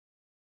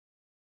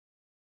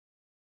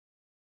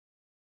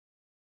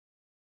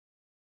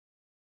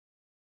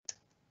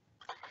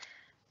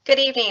Good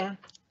evening.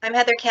 I'm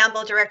Heather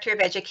Campbell, Director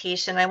of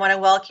Education. I want to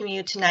welcome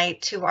you tonight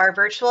to our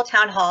virtual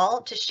town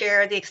hall to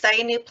share the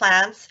exciting new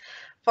plans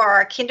for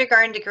our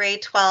kindergarten to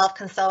grade 12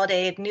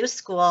 consolidated new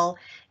school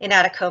in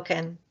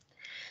Atikokan.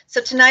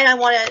 So tonight I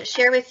want to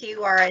share with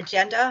you our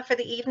agenda for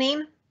the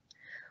evening.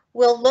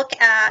 We'll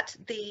look at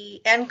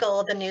the end goal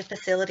of the new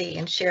facility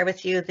and share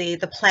with you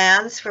the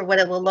plans for what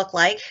it will look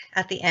like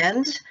at the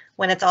end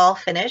when it's all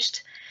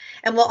finished.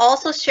 And we'll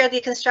also share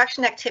the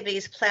construction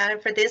activities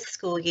planned for this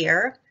school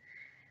year,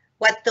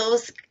 what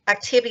those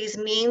activities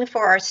mean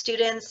for our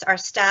students, our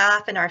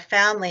staff, and our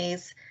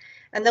families.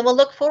 And then we'll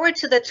look forward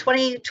to the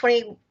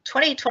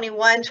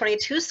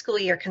 2021-22 school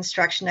year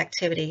construction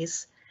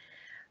activities.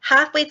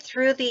 Halfway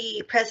through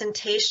the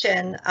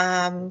presentation,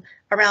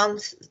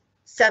 around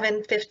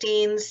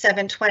 7:15,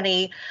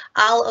 7:20,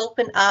 I'll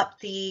open up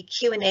the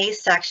Q&A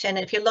section.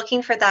 If you're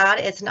looking for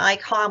that, it's an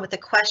icon with a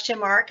question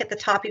mark at the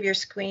top of your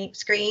screen.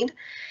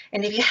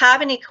 And if you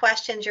have any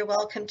questions, you're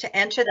welcome to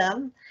enter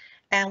them,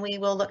 and we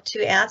will look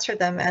to answer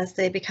them as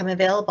they become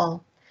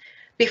available.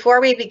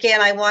 Before we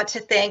begin, I want to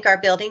thank our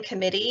building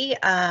committee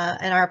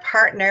and our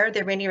partner,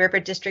 the Rainy River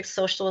District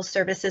Social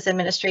Services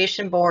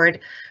Administration Board,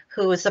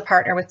 who is a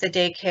partner with the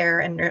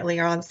daycare and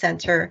earlier on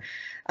center,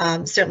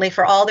 certainly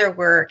for all their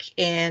work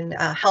in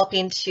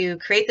helping to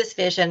create this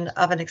vision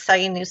of an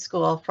exciting new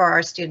school for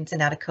our students in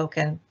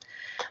Atikokan.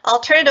 I'll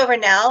turn it over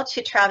now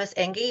to Travis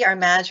Engie, our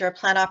Manager of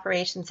Plant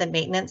Operations and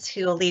Maintenance,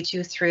 who will lead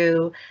you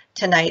through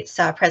tonight's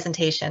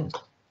presentation.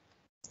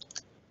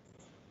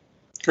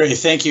 Great,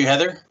 thank you,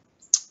 Heather.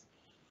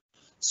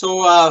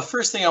 So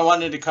first thing I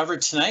wanted to cover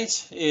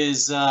tonight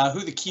is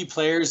who the key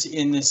players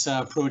in this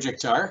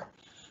project are.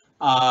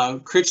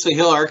 Critchley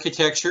Hill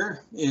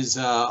Architecture is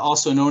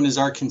also known as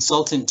our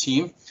consultant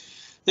team.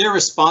 They're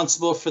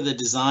responsible for the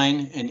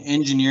design and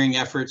engineering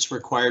efforts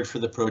required for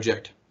the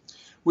project.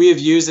 We have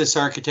used this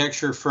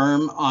architecture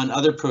firm on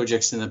other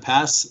projects in the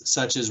past,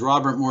 such as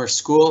Robert Morris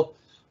School,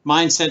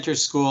 Mine Center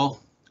School,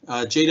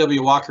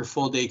 J.W. Walker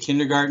Full Day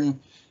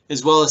Kindergarten,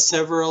 as well as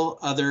several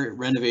other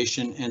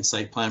renovation and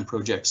site plan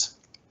projects.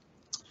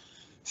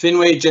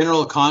 Finway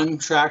General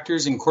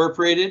Contractors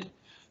Incorporated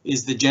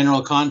is the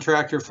general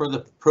contractor for the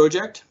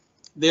project.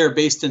 They are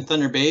based in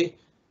Thunder Bay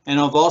and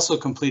have also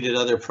completed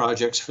other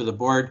projects for the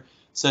board,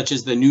 such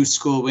as the new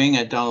school wing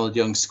at Donald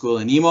Young School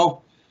in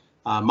Emo,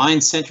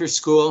 Mine Center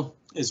School,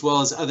 as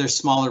well as other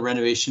smaller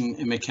renovation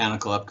and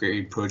mechanical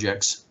upgrade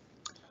projects.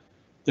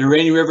 The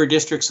Rainy River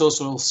District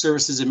Social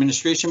Services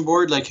Administration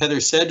Board, like Heather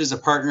said, is a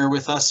partner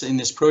with us in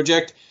this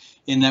project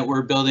in that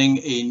we're building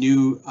a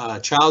new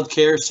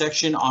childcare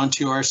section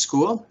onto our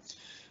school,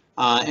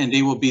 and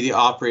they will be the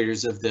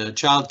operators of the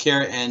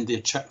childcare and the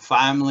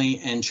family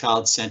and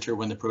child center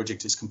when the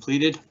project is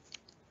completed.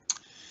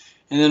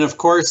 And then, of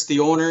course, the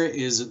owner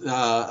is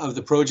of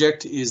the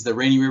project is the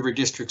Rainy River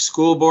District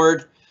School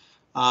Board.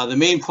 The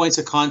main points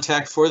of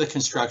contact for the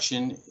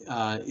construction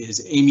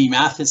is Amy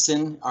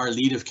Matheson, our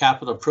lead of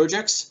capital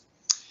projects.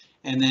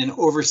 And then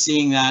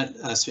overseeing that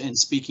and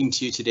speaking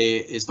to you today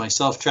is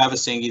myself,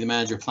 Travis Engie, the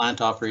Manager of Plant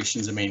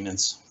Operations and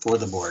Maintenance for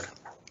the board.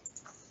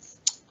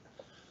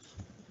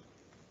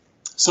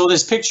 So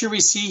this picture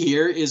we see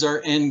here is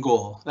our end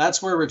goal.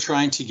 That's where we're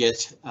trying to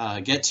get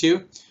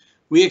to.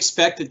 We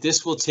expect that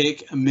this will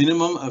take a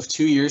minimum of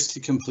 2 years to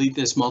complete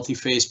this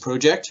multi-phase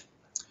project.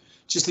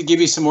 Just to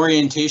give you some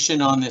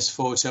orientation on this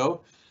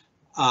photo,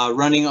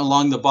 running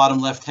along the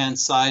bottom left-hand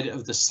side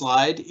of the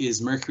slide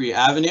is Mercury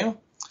Avenue,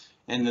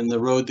 and then the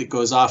road that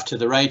goes off to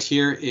the right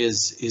here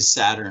is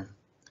Saturn.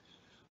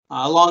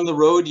 Along the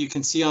road, you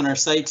can see on our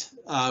site,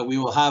 we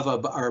will have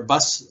our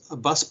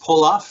bus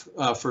pull-off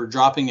for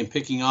dropping and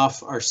picking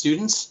off our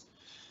students.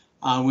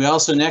 We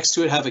also next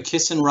to it have a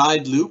kiss and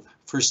ride loop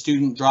for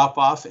student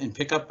drop-off and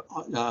pickup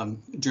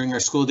during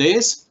our school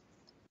days.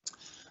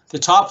 The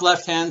top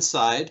left-hand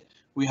side,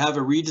 we have a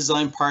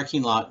redesigned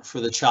parking lot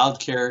for the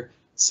childcare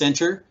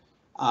center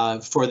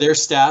for their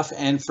staff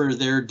and for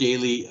their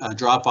daily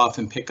drop-off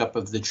and pickup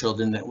of the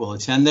children that will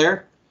attend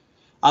there.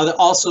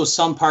 Also,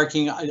 some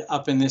parking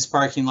up in this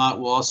parking lot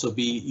will also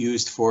be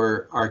used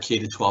for our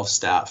K-12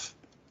 staff.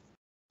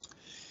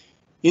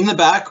 In the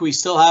back, we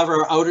still have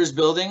our outers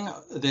building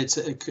that's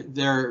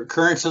there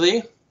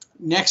currently.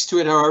 Next to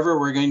it, however,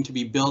 we're going to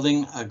be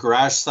building a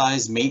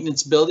garage-sized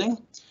maintenance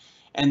building,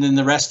 and then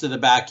the rest of the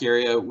back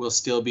area will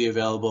still be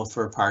available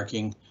for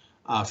parking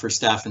for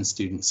staff and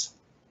students.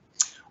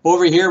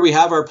 Over here, we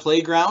have our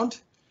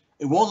playground.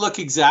 It won't look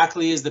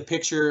exactly as the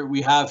picture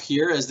we have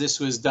here, as this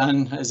was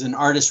done as an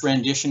artist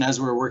rendition as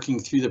we're working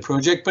through the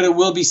project, but it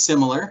will be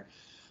similar.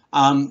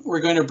 We're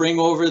going to bring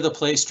over the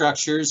play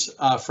structures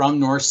from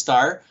North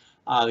Star.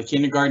 The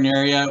kindergarten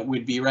area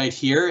would be right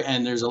here,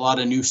 and there's a lot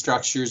of new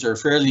structures, or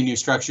fairly new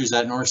structures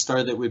at North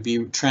Star, that would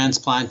be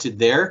transplanted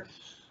there.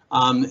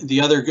 The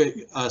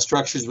other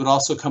structures would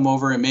also come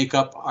over and make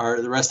up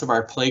the rest of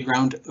our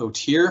playground out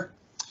here.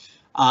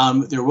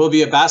 There will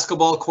be a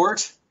basketball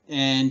court,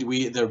 and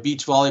the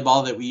beach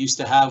volleyball that we used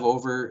to have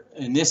over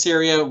in this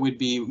area would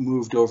be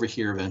moved over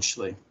here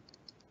eventually.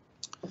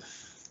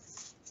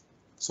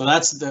 So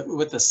that's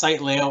what the site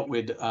layout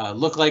would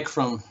look like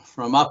from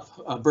up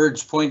a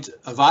bird's point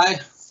of eye.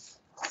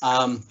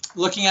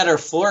 Looking at our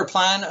floor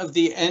plan of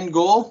the end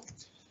goal,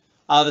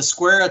 the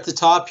square at the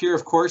top here,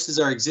 of course, is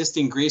our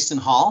existing Grayson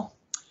Hall.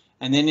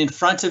 And then in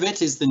front of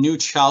it is the new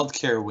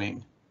childcare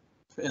wing,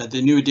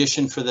 the new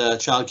addition for the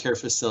childcare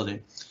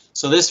facility.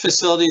 So this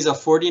facility is a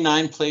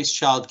 49-place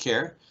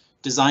childcare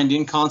designed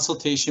in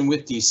consultation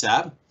with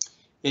DSAB.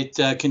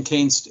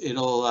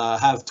 It'll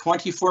have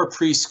 24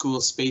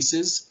 preschool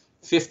spaces,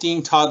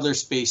 15 toddler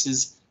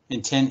spaces,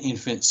 and 10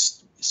 infant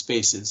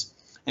spaces.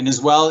 And as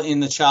well in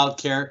the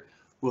childcare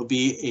will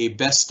be a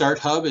Best Start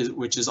Hub,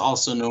 which is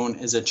also known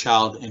as a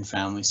child and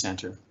family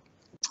center.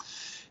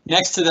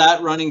 Next to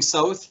that, running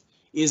south,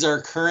 is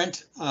our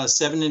current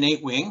 7 and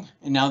 8 wing,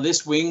 and now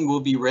this wing will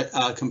be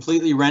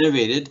completely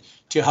renovated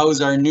to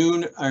house our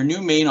new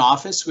main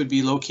office. Would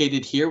be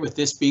located here, with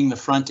this being the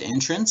front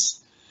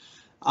entrance.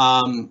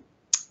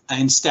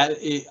 And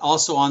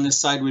also on this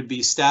side would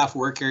be staff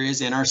work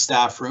areas and our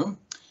staff room,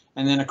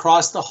 and then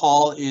across the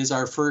hall is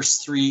our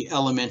first 3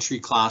 elementary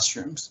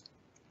classrooms.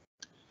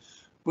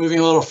 Moving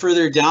a little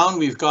further down,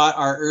 we've got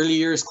our early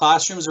years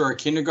classrooms, or our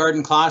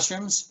kindergarten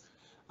classrooms.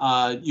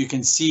 You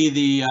can see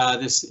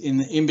this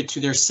in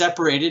between. They're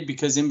separated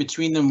because in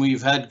between them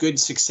we've had good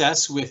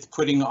success with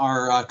putting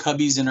our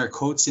cubbies and our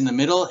coats in the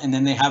middle, and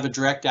then they have a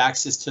direct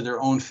access to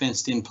their own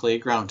fenced-in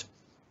playground.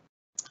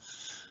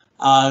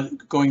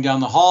 Going down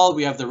the hall,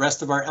 we have the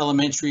rest of our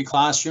elementary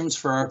classrooms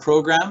for our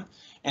program,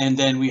 and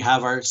then we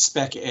have our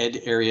spec ed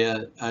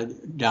area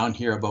down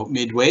here about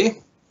midway.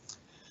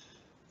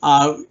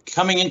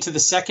 Coming into the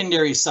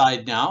secondary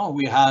side now,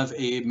 we have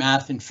a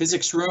math and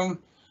physics room.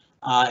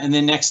 And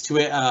then next to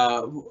it,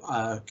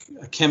 a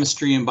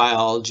chemistry and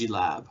biology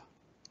lab.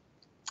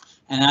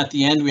 And at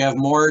the end, we have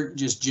more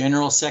just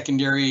general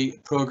secondary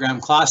program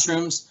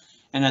classrooms.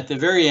 And at the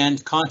very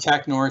end,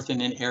 Contact North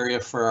and an area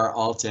for our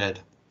Alt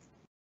Ed.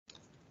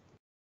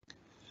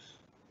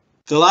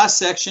 The last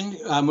section,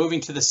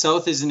 moving to the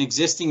south, is an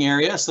existing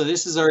area. So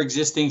this is our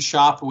existing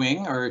shop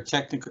wing, or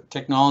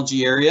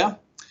technology area.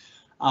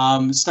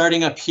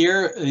 Starting up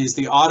here is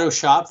the auto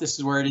shop. This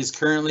is where it is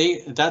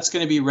currently. That's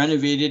going to be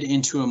renovated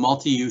into a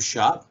multi-use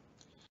shop.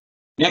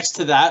 Next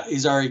to that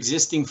is our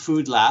existing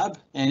food lab,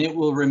 and it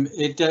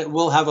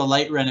will have a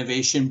light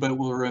renovation, but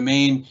will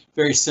remain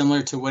very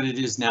similar to what it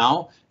is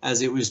now,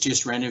 as it was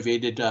just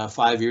renovated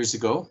 5 years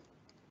ago.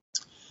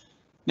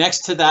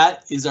 Next to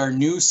that is our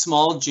new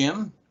small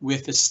gym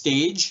with a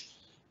stage.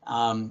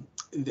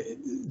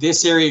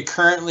 This area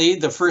currently,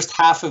 the first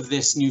half of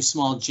this new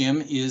small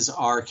gym is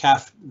our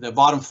the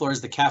bottom floor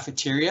is the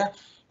cafeteria,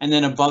 and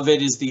then above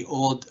it is the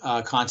old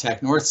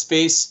Contact North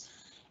space.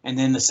 And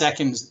then the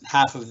second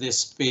half of this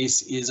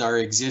space is our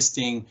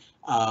existing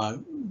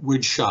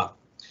wood shop.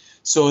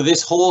 So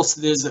there's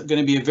going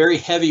to be a very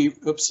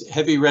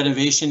heavy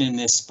renovation in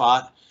this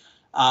spot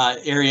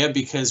area,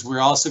 because we're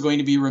also going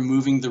to be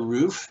removing the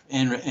roof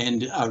and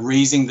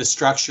raising the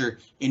structure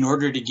in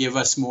order to give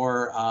us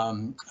more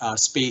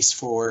space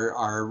for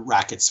our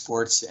racket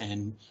sports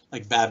and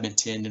like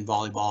badminton and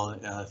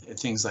volleyball,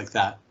 things like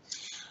that.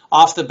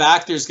 Off the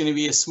back, there's going to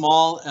be a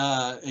small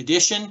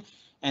addition,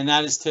 and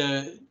that is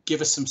to give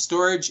us some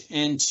storage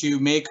and to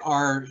make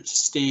our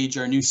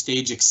new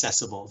stage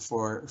accessible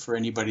for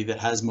anybody that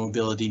has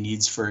mobility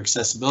needs for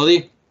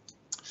accessibility.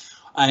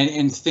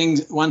 One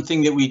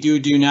thing that we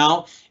do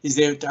now is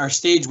that our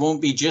stage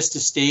won't be just a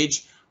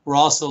stage. We're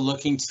also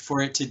looking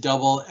for it to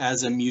double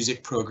as a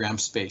music program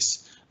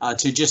space,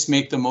 to just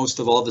make the most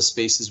of all the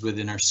spaces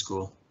within our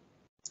school.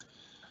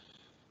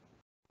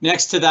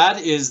 Next to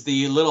that is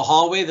the little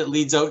hallway that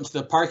leads out into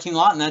the parking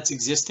lot, and that's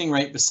existing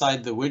right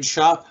beside the wood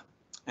shop.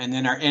 And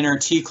then our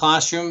NRT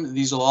classroom,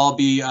 these will all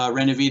be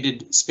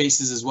renovated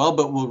spaces as well,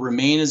 but will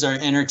remain as our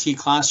NRT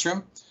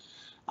classroom.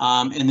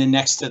 And then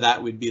next to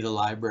that would be the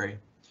library.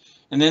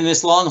 And then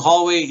this long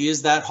hallway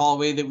is that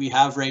hallway that we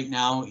have right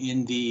now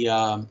in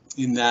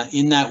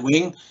that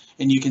wing,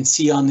 and you can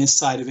see on this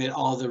side of it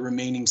all the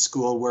remaining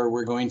school where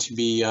we're going to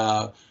be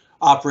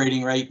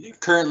operating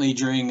currently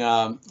during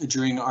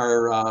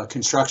our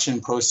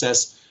construction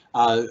process.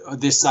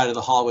 This side of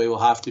the hallway will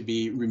have to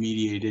be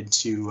remediated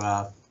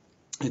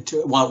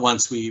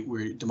once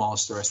we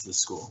demolish the rest of the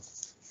school.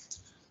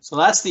 So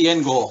that's the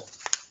end goal.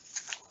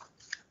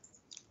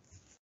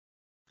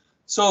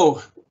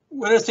 So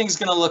what are things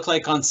going to look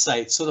like on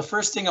site? So the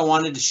first thing I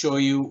wanted to show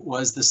you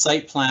was the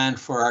site plan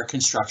for our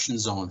construction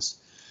zones.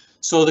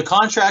 So the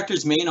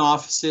contractor's main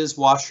offices,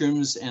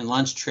 washrooms, and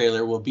lunch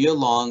trailer will be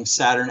along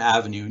Saturn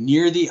Avenue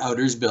near the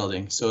Outers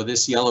building. So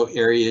this yellow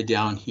area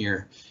down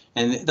here,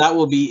 and that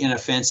will be in a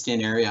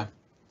fenced-in area.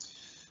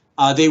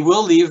 They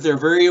will leave. They're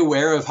very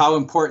aware of how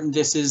important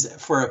this is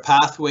for a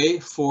pathway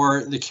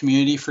for the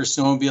community, for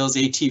snowmobiles,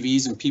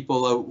 ATVs, and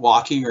people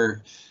walking,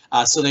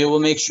 so they will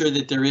make sure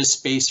that there is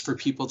space for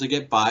people to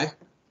get by.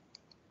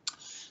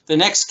 The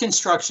next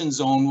construction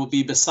zone will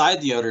be beside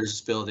the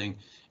Outers building,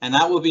 and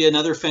that will be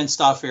another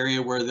fenced off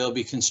area where they'll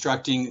be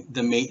constructing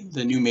the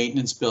new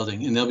maintenance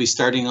building, and they'll be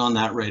starting on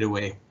that right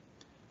away.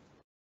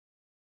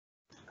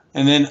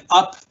 And then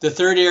up, the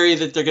third area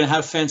that they're going to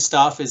have fenced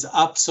off is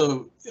up.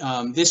 So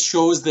this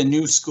shows the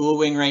new school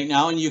wing right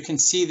now, and you can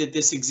see that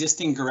this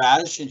existing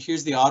garage, and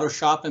here's the auto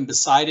shop, and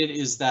beside it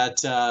is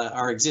that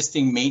our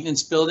existing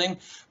maintenance building.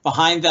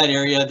 Behind that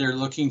area,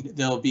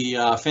 they'll be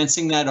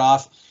fencing that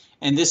off,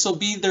 and this will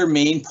be their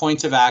main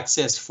point of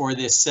access for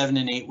this 7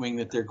 and 8 wing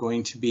that they're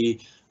going to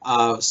be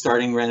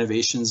starting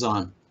renovations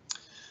on.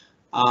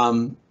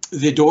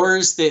 The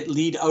doors that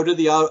lead out of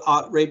the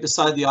right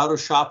beside the auto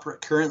shop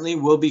currently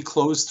will be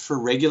closed for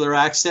regular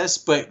access,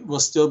 but will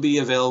still be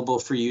available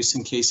for use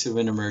in case of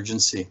an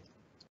emergency.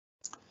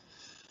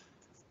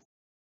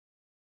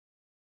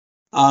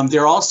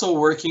 They're also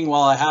working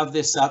while I have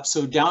this up.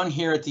 So down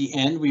here at the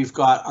end, we've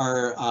got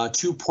our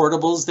 2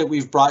 portables that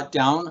we've brought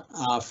down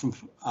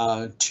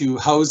to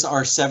house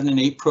our 7 and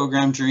 8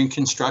 program during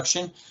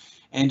construction.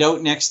 And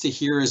out next to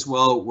here as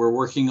well, we're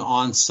working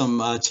on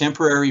some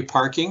temporary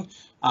parking.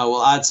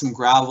 We'll add some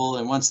gravel,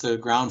 and once the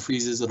ground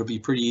freezes, it'll be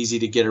pretty easy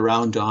to get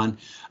around on.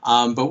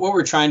 But what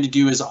we're trying to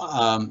do is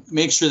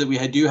make sure that we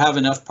do have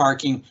enough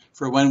parking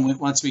for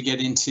once we get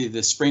into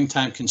the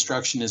springtime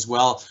construction as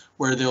well,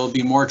 where there will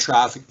be more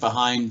traffic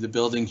behind the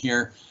building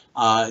here,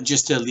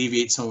 just to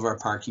alleviate some of our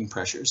parking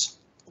pressures.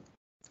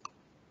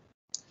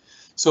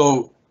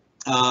 So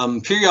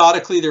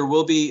periodically there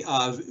will be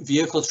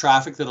vehicle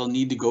traffic that'll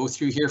need to go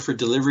through here for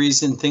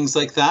deliveries and things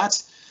like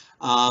that.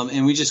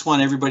 And we just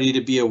want everybody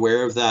to be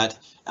aware of that.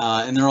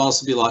 And there'll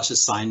also be lots of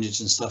signage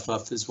and stuff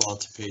up as well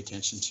to pay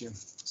attention to.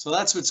 So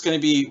that's what's going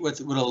to be what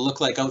it'll look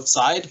like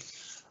outside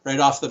right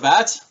off the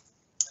bat.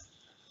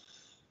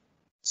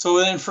 So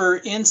then for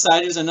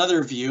inside is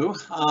another view.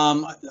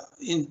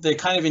 In the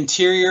kind of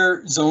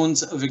interior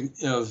zones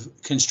of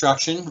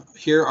construction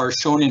here are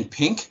shown in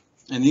pink,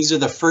 and these are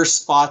the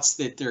first spots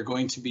that they're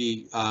going to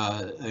be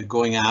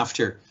going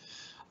after.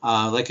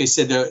 Like I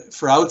said,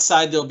 for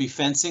outside, there'll be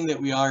fencing that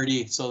we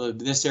already, so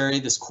this area,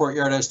 this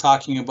courtyard I was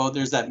talking about,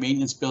 there's that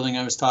maintenance building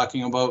I was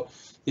talking about.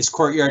 This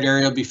courtyard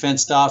area will be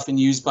fenced off and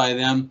used by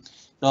them.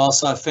 They'll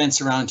also have fence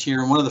around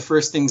here. And one of the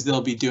first things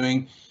they'll be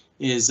doing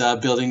is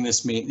building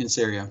this maintenance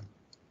area.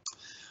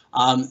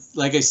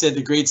 Like I said,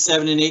 the grade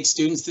 7 and 8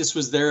 students, this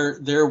was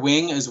their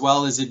wing as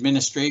well as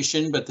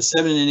administration, but the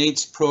 7 and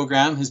 8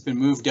 program has been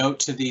moved out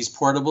to these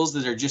portables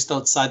that are just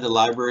outside the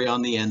library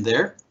on the end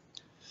there.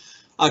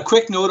 A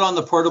quick note on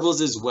the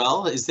portables as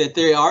well is that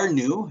they are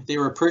new. They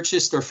were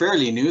purchased, or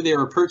fairly new. They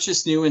were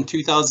purchased new in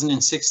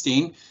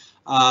 2016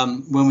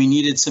 when we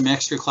needed some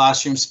extra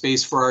classroom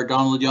space for our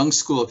Donald Young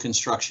School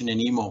construction in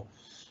Emo.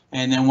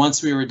 And then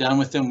once we were done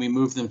with them, we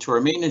moved them to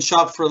our maintenance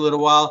shop for a little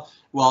while,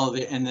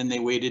 and then they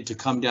waited to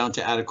come down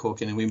to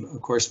Atikokan, and we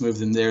of course moved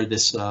them there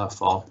this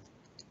fall.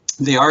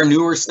 They are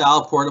newer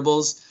style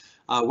portables,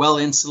 well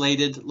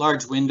insulated,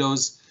 large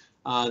windows.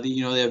 They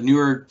have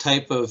newer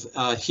type of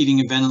heating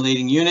and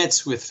ventilating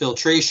units with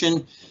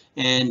filtration,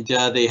 and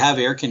they have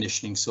air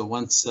conditioning. So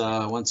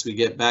once we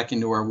get back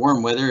into our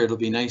warm weather, it'll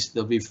be nice.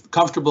 They'll be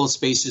comfortable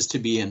spaces to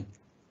be in.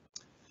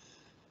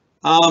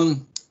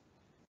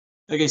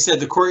 Like I said,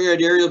 the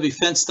courtyard area will be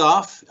fenced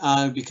off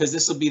because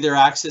this will be their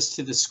access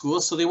to the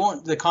school. So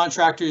the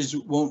contractors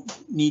won't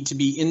need to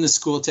be in the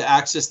school to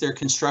access their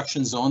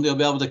construction zone. They'll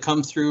be able to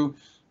come through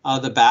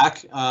the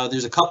back.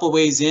 There's a couple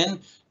ways in.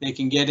 They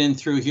can get in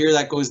through here.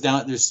 That goes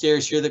down. There's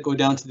stairs here that go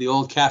down to the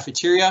old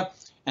cafeteria,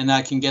 and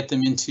that can get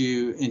them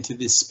into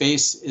this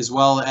space, as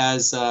well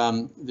as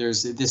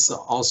this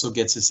also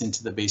gets us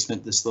into the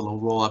basement. This little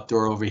roll-up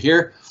door over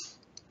here.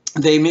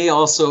 They may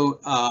also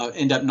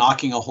end up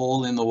knocking a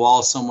hole in the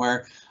wall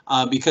somewhere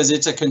because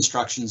it's a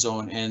construction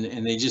zone,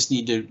 and they just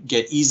need to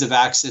get ease of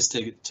access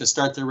to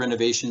start their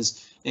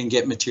renovations and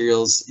get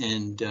materials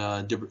and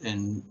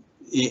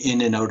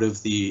in and out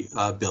of the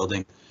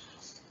building.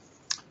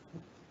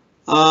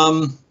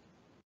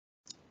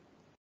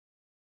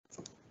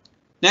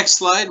 Next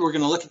slide, we're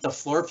going to look at the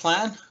floor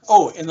plan.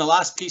 Oh, and the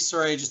last piece,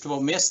 sorry, I just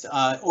about missed.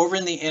 Over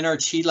in the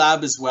NRT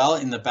lab as well,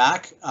 in the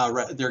back,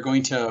 they're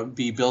going to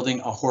be building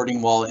a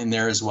hoarding wall in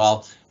there as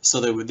well,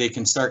 so that they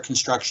can start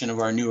construction of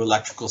our new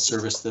electrical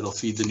service that'll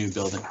feed the new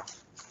building.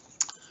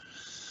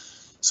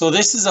 So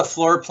this is a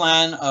floor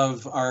plan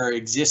of our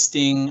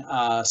existing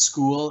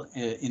school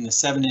in the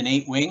 7 and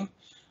 8 wing.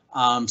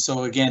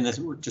 So again,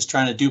 we're just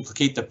trying to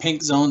duplicate the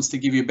pink zones to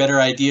give you a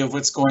better idea of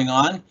what's going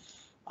on.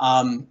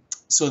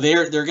 So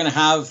they're going to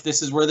have,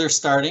 this is where they're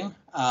starting.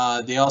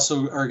 They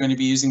also are going to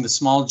be using the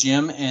small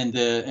gym, and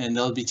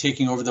they'll be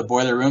taking over the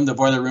boiler room. The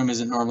boiler room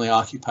isn't normally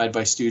occupied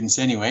by students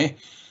anyway.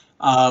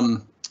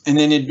 And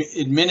then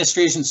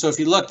administration. So if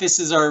you look, this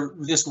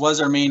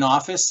was our main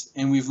office,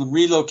 and we've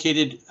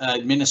relocated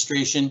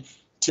administration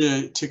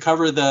to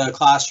cover the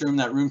classroom,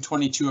 that room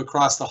 22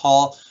 across the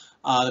hall.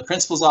 The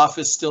principal's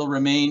office still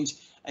remained,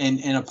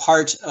 and a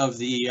part of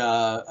the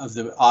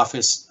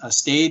office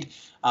stayed.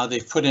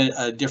 They've put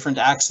a different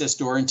access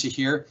door into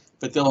here,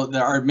 but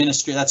our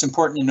administrator, that's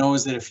important to know,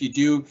 is that if you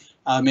do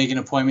make an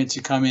appointment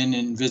to come in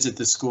and visit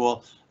the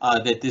school,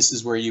 that this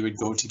is where you would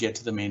go to get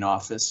to the main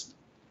office.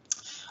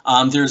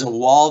 There's a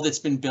wall that's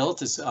been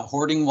built. It's a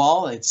hoarding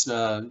wall. It's,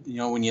 you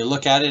know, when you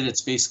look at it,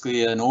 it's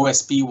basically an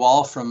OSB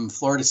wall from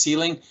floor to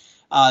ceiling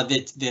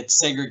that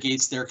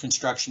segregates their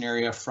construction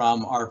area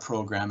from our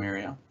program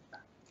area.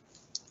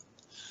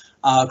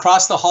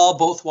 Across the hall,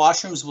 both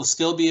washrooms will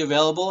still be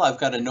available. I've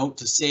got a note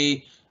to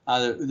say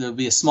there'll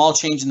be a small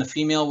change in the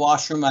female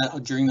washroom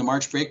during the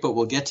March break, but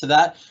we'll get to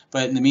that.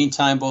 But in the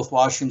meantime, both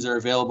washrooms are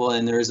available,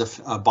 and there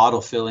is a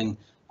bottle filling,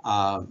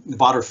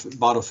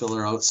 bottle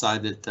filler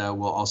outside that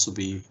will also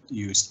be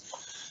used.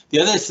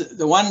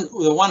 The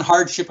one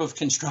hardship of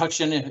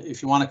construction,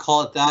 if you want to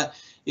call it that,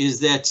 is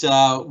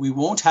that we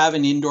won't have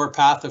an indoor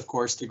path, of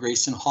course, to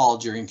Grayson Hall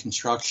during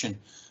construction.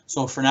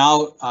 So for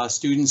now,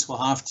 students will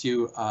have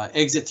to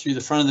exit through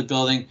the front of the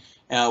building,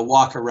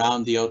 walk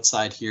around the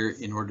outside here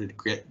in order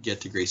to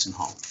get to Grayson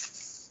Hall.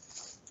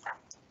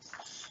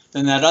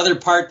 Then that other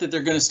part that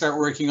they're going to start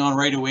working on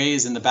right away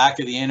is in the back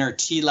of the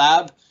NRT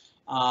lab.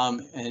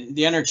 And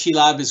the NRT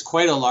lab is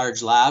quite a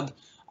large lab.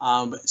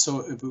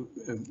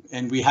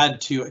 And we had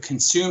to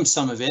consume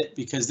some of it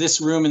because this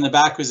room in the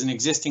back was an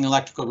existing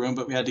electrical room,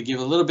 but we had to give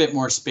a little bit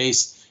more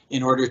space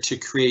in order to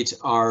create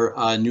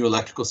our new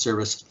electrical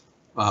service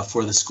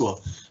for the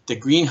school. The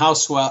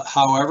greenhouse,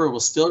 however, will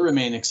still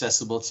remain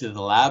accessible to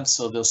the lab,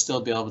 so they'll still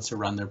be able to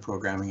run their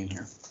programming in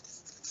here.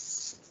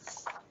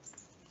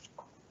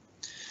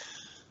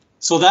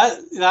 So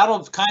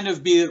that'll kind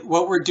of be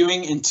what we're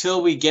doing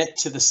until we get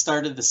to the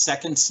start of the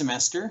second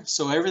semester.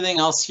 So everything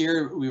else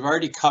here we've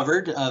already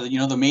covered. You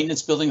know, the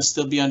maintenance building will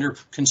still be under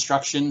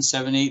construction.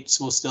 7/8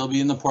 will still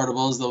be in the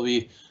portables.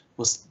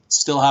 We'll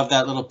still have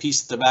that little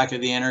piece at the back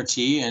of the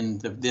NRT,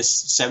 and this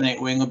 7/8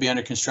 wing will be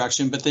under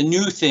construction. But the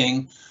new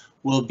thing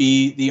will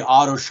be the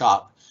auto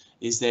shop.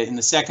 Is that in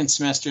the second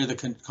semester, the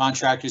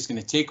contractor is going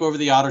to take over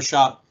the auto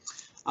shop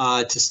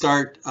to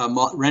start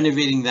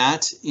renovating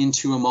that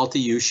into a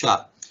multi-use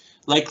shop.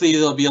 Likely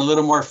there'll be a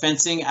little more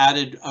fencing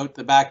added out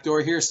the back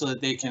door here so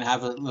that they can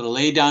have a little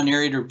lay down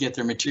area to get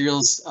their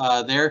materials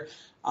there.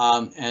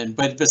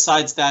 But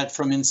besides that,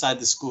 from inside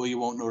the school, you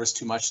won't notice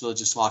too much. They'll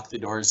just lock the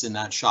doors and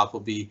that shop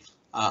will be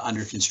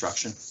under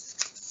construction.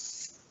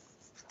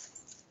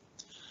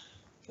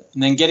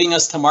 And then getting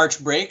us to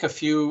March break, a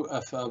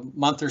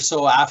month or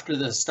so after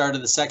the start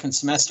of the second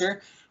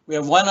semester, we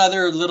have one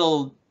other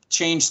little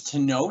change to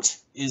note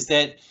is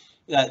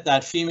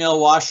that female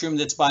washroom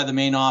that's by the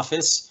main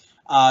office,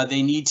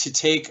 they need to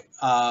take,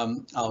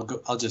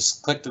 I'll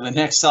just click to the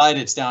next slide,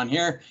 it's down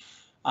here.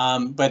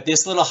 But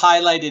this little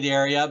highlighted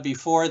area,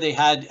 before they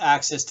had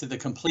access to the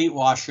complete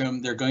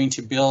washroom, they're going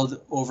to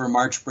build over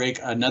March break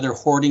another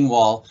hoarding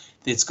wall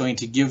that's going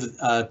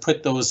to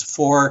put those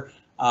 4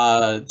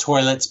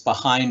 toilets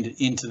behind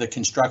into the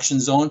construction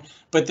zone,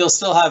 but they'll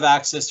still have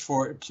access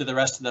to the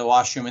rest of the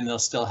washroom, and they'll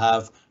still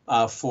have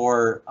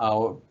 4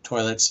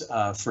 toilets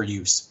for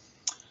use.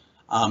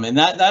 And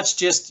that's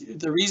just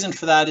the reason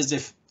for that is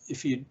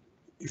if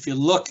you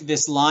look,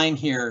 this line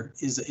here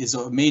is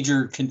a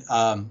major,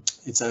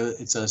 it's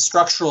a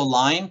structural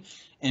line,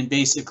 and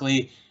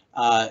basically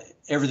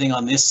everything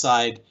on this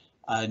side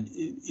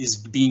is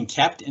being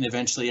kept, and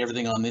eventually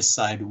everything on this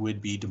side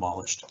would be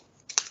demolished.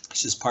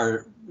 It's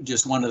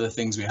just one of the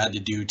things we had to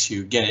do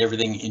to get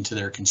everything into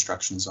their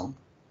construction zone.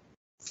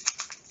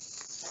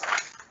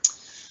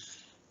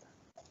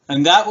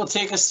 And that will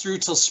take us through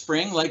till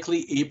spring,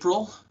 likely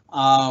April,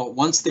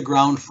 once the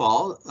ground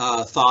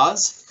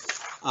thaws.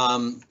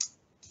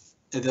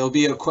 This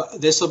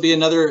will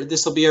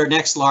be our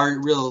next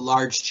real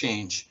large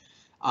change.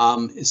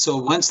 So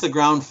once the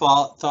ground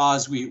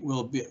thaws,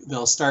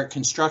 they'll start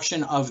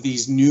construction of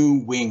these new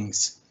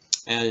wings,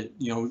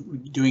 you know,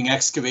 doing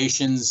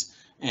excavations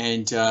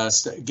and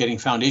getting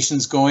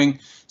foundations going.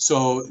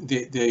 So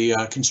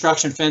the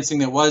construction fencing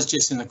that was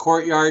just in the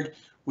courtyard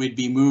would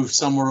be moved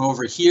somewhere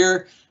over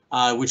here,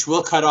 which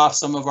will cut off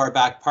some of our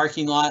back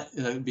parking lot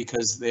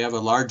because they have a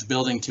large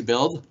building to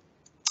build.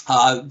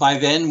 By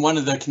then, one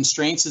of the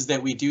constraints is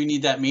that we do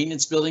need that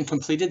maintenance building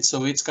completed,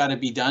 so it's got to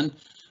be done,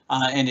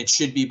 and it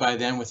should be by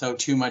then without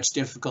too much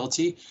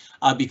difficulty,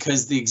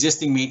 because the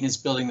existing maintenance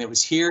building that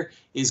was here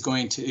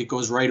it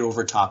goes right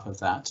over top of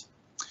that.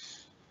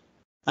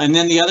 And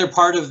then the other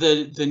part of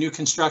the new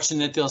construction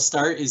that they'll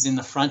start is in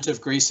the front of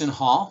Grayson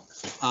Hall.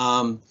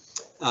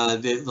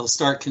 They'll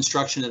start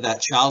construction of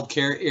that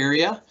childcare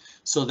area.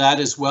 So that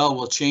as well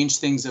will change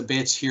things a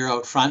bit here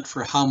out front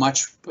for how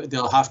much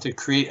they'll have to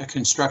create a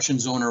construction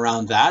zone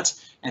around that.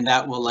 And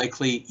that will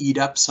likely eat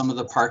up some of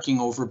the parking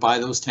over by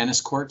those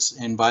tennis courts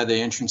and by the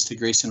entrance to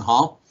Grayson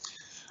Hall.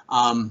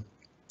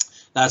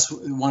 That's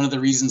one of the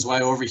reasons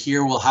why over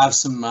here we'll have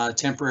some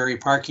temporary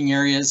parking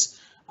areas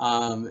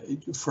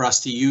for us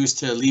to use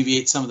to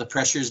alleviate some of the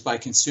pressures by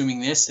consuming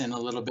this and a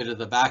little bit of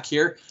the back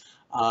here.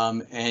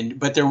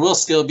 But there will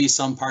still be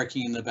some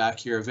parking in the back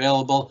here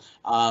available,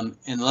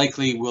 and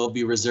likely we'll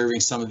be reserving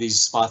some of these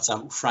spots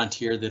out front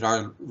here that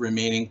are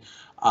remaining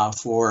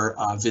for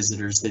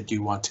visitors that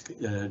do want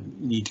to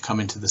need to come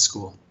into the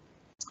school.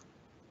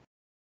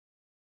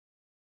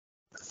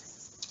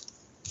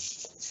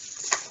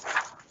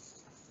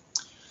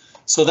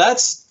 So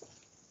that's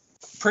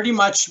pretty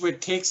much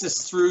what takes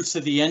us through to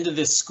the end of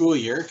this school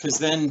year, because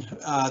then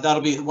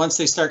that'll be, once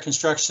they start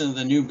construction of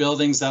the new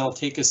buildings, that'll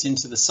take us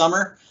into the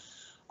summer.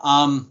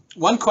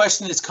 One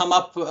question that's come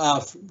up,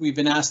 we've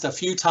been asked a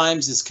few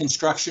times, is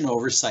construction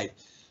oversight.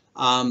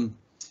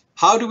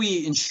 How do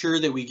we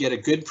ensure that we get a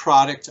good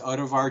product out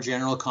of our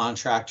general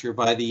contractor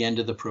by the end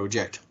of the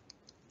project?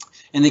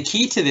 And the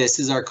key to this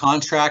is our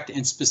contract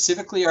and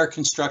specifically our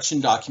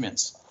construction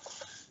documents.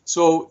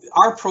 So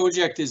our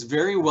project is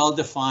very well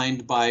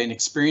defined by an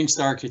experienced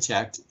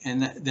architect,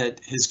 and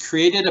that has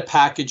created a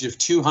package of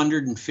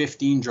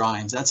 215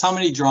 drawings. That's how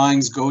many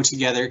drawings go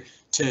together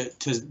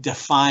to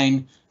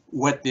define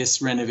what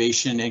this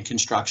renovation and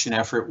construction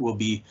effort will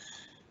be.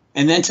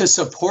 And then to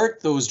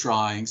support those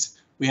drawings,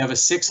 we have a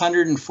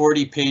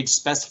 640-page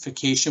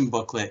specification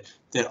booklet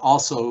that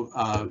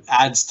also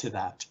adds to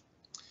that.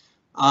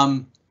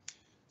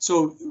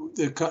 So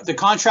the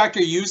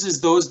contractor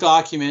uses those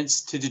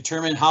documents to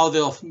determine how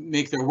they'll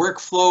make their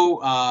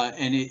workflow,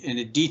 and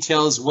it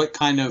details what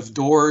kind of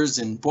doors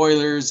and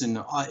boilers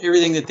and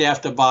everything that they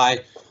have to buy.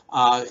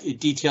 It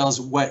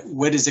details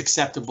what is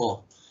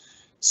acceptable.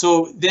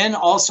 So then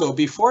also,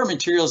 before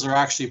materials are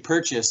actually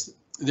purchased,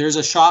 there's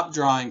a shop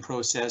drawing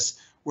process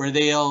where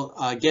they'll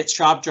get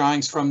shop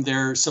drawings from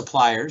their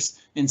suppliers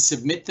and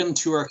submit them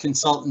to our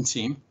consultant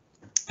team,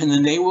 and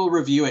then they will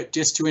review it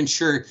just to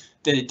ensure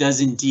that it does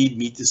indeed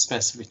meet the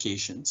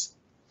specifications.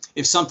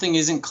 If something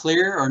isn't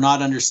clear or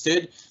not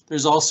understood,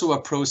 there's also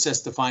a process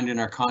defined in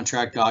our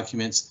contract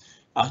documents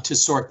to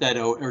sort that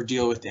out or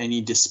deal with any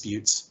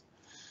disputes.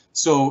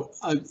 So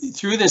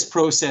through this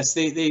process,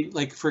 they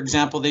like, for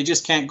example, they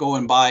just can't go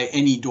and buy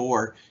any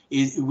door.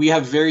 We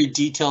have very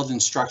detailed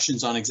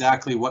instructions on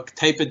exactly what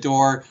type of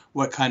door,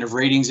 what kind of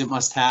ratings it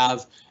must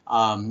have,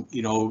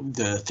 you know,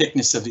 the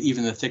thickness of,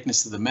 even the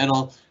thickness of the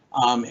metal.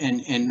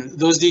 And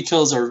those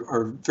details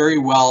are very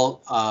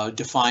well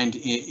defined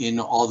in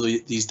all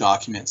these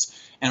documents.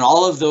 And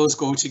all of those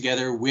go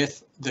together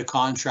with the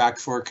contract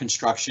for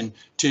construction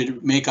to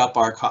make up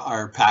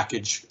our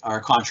package,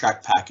 our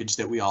contract package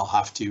that we all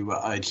have to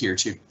adhere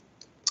to.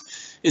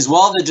 As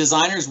well, the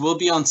designers will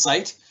be on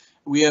site.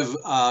 We have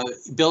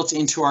built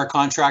into our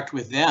contract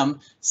with them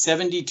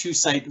 72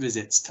 site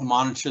visits to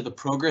monitor the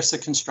progress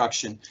of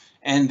construction,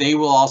 and they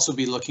will also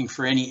be looking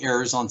for any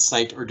errors on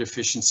site or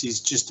deficiencies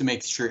just to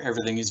make sure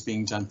everything is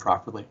being done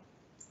properly.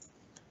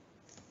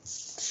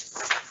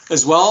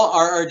 As well,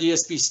 our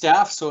DSB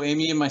staff, so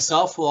Amy and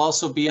myself, will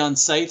also be on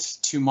site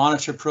to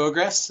monitor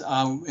progress,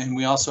 and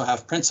we also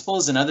have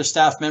principals and other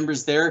staff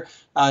members there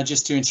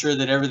just to ensure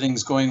that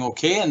everything's going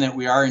okay and that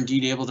we are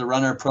indeed able to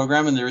run our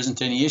program and there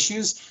isn't any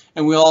issues,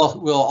 and we'll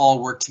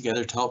all work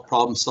together to help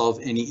problem solve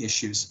any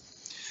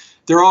issues.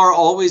 There are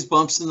always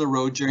bumps in the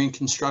road during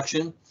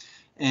construction,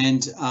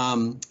 and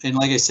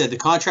like I said, the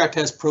contract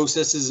has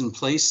processes in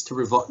place to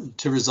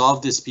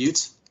resolve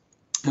disputes,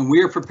 and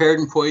we are prepared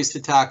and poised to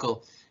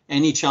tackle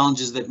any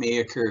challenges that may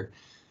occur.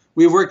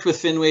 We've worked with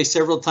Fenway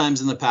several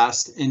times in the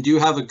past and do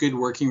have a good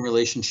working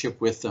relationship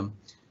with them.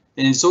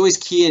 And it's always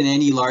key in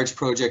any large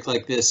project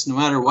like this, no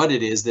matter what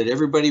it is, that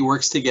everybody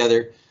works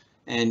together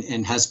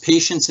and has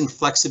patience and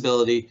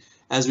flexibility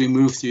as we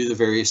move through the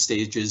various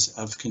stages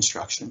of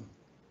construction.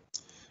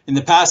 In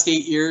the past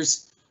 8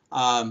 years,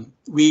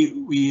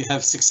 we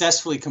have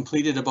successfully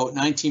completed about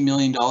 $19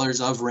 million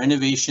of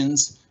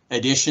renovations,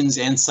 additions,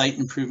 and site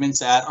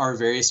improvements at our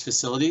various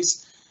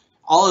facilities.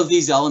 All of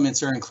these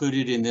elements are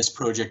included in this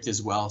project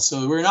as well.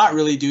 So we're not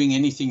really doing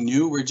anything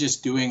new. We're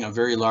just doing a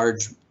very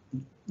large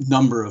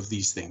number of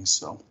these things.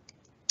 So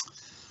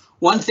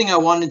one thing I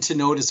wanted to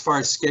note as far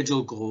as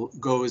schedule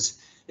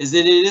goes is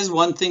that it is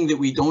one thing that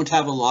we don't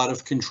have a lot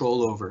of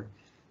control over.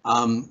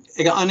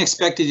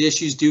 Unexpected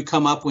issues do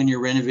come up when you're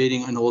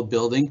renovating an old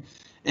building,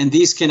 and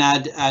these can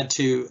add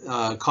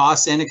to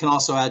costs, and it can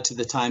also add to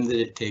the time that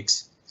it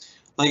takes.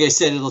 Like I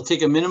said, it'll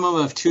take a minimum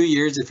of 2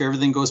 years if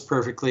everything goes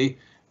perfectly,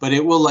 but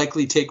it will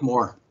likely take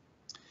more.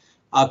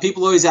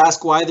 People always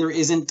ask why there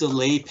isn't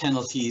delay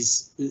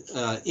penalties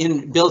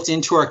built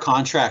into our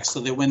contract, so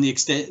that when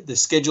the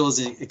schedule is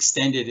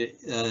extended,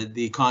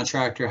 the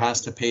contractor has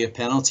to pay a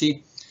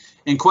penalty.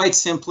 And quite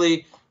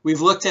simply,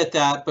 we've looked at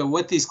that, but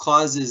what these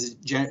clauses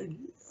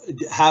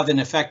have an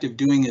effect of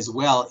doing as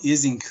well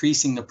is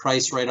increasing the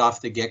price right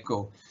off the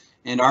get-go.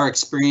 And our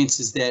experience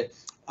is that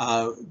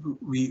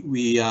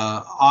we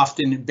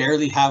often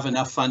barely have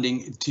enough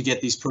funding to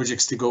get these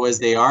projects to go as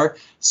they are.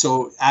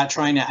 So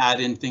trying to add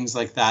in things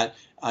like that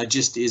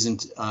just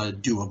isn't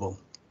doable.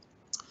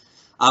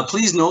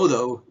 Please know,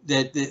 though,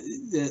 that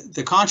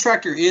the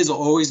contractor is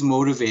always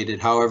motivated,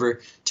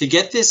 however, to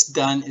get this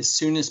done as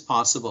soon as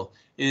possible.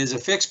 It is a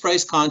fixed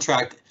price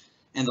contract,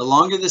 and the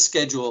longer the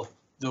schedule,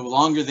 the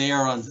longer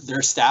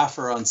their staff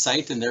are on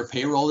site and their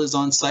payroll is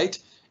on site,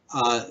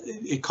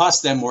 it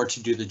costs them more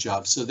to do the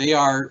job. So they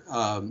are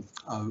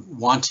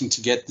wanting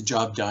to get the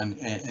job done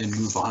and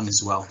move on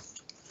as well.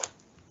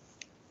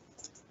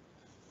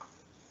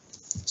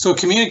 So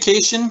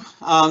communication,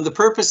 the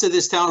purpose of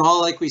this town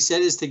hall, like we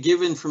said, is to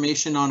give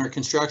information on our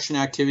construction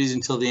activities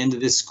until the end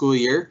of this school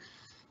year.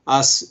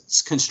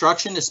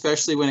 Construction,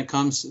 especially when it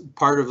comes,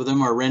 part of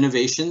them are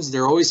renovations.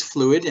 They're always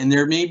fluid, and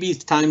there may be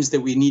times that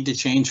we need to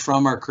change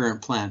from our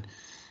current plan.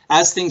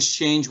 As things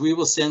change, we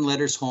will send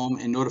letters home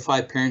and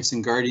notify parents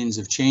and guardians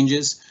of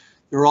changes.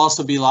 There will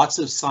also be lots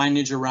of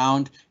signage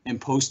around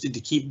and posted to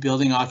keep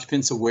building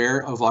occupants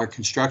aware of our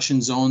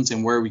construction zones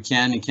and where we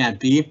can and can't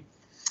be.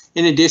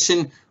 In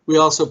addition, we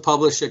also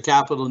publish a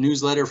capital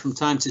newsletter from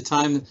time to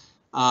time,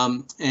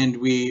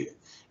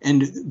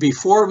 and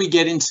before we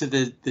get into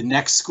the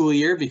next school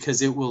year,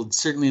 because it will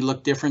certainly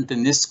look different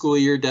than this school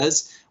year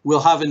does, we'll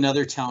have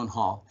another town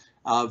hall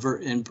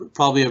and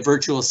probably a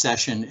virtual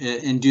session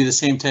and do the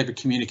same type of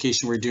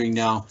communication we're doing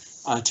now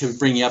to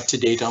bring you up to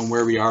date on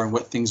where we are and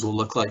what things will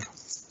look like.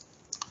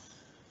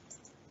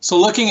 So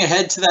looking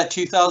ahead to that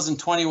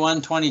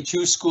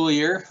 2021-22 school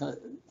year,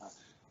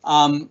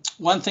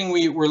 one thing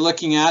we're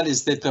looking at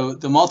is that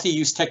the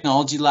multi-use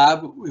technology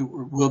lab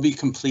will be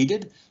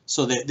completed,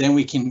 so that then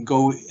we can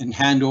go and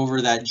hand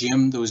over that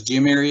gym, those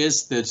gym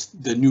areas, that's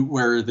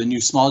where the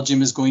new small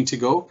gym is going to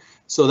go.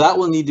 So that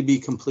will need to be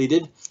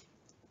completed,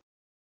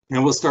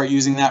 and we'll start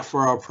using that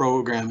for our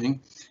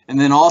programming. And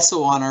then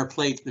also on our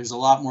plate, there's a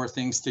lot more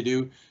things to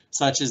do,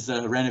 such as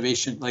the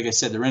renovation, like I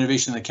said, the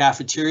renovation of the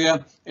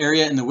cafeteria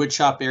area and the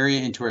woodshop area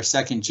into our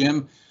second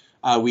gym.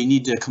 We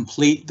need to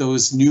complete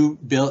those new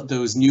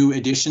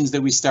additions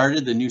that we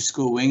started, the new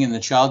school wing and the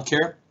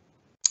childcare.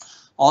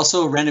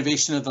 Also,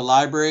 renovation of the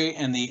library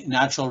and the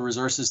natural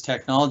resources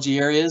technology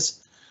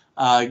areas.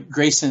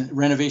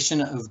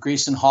 Renovation of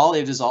Grayson Hall,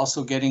 it is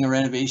also getting a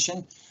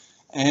renovation,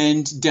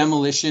 and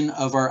demolition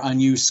of our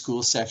unused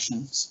school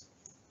sections.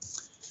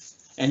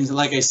 And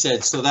like I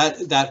said, so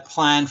that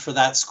plan for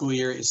that school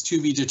year is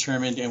to be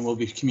determined, and we'll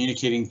be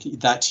communicating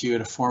that to you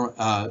at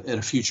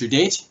a future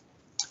date.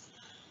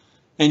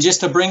 And just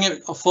to bring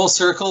it a full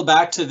circle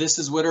back to this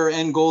is what our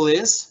end goal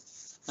is.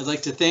 I'd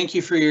like to thank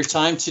you for your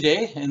time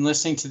today and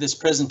listening to this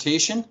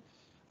presentation.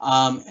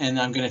 And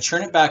I'm going to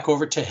turn it back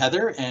over to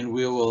Heather, and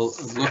we will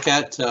look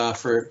at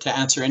to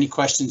answer any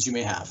questions you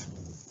may have.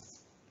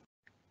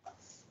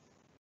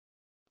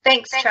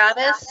 Thanks,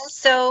 Travis.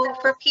 So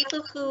for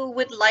people who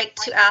would like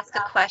to ask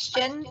a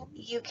question,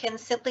 you can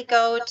simply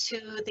go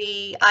to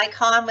the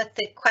icon with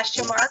the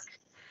question mark,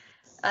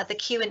 the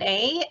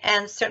Q&A,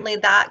 and certainly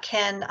that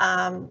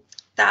can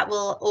that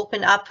will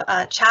open up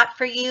a chat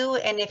for you.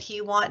 And if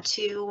you want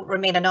to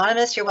remain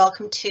anonymous, you're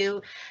welcome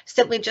to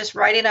simply just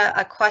write in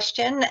a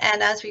question.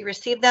 And as we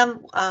receive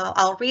them,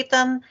 I'll read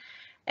them,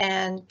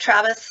 and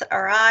Travis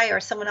or I or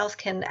someone else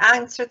can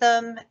answer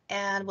them,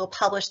 and we'll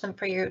publish them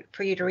for you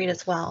to read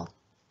as well.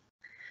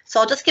 So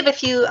I'll just give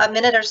a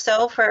minute or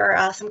so for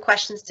some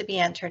questions to be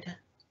entered.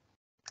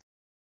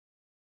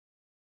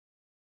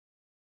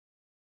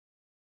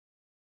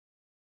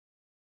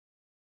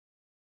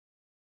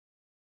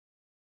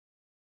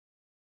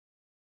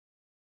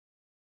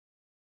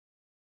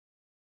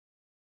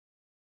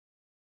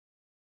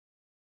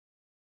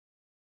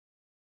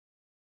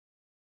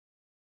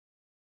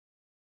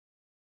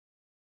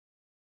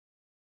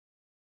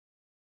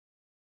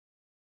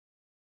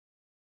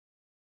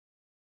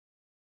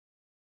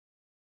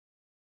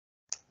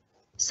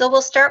 So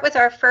we'll start with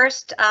our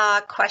first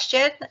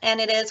question,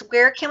 and it is,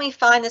 where can we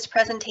find this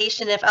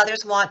presentation if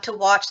others want to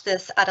watch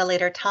this at a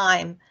later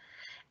time?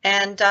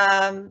 And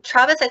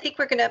Travis, I think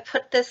we're going to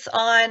put this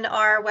on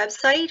our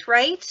website,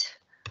 right?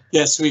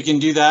 Yes, we can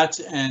do that,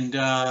 and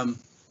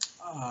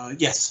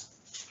yes,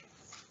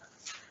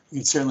 we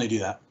can certainly do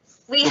that.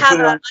 We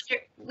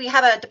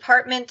have a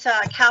department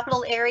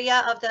capital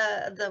area of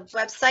the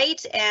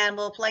website, and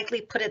we'll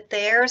likely put it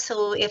there.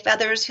 So if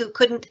others who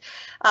couldn't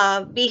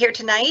be here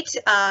tonight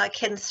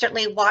can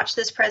certainly watch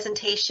this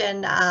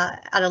presentation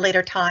at a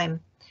later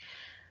time.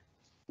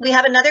 We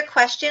have another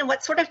question.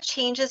 What sort of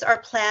changes are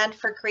planned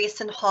for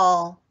Grayson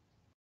Hall?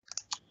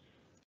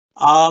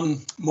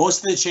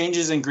 Most of the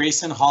changes in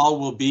Grayson Hall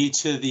will be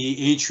to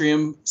the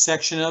atrium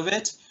section of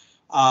it.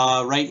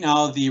 Right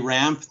now, the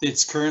ramp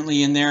that's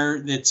currently in there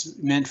that's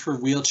meant for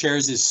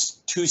wheelchairs is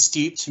too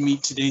steep to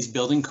meet today's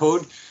building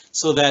code.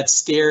 So that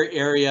stair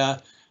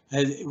area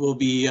will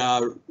be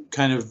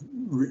kind of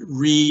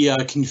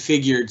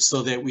reconfigured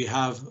so that we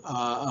have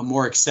a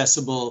more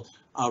accessible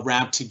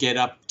ramp to get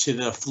up to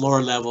the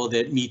floor level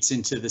that meets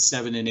into the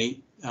 7 and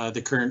 8,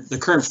 the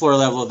current floor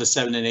level of the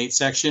 7 and 8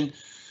 section.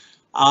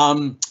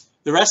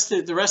 The rest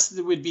of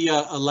it would be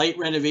a light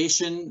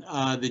renovation.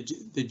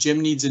 The gym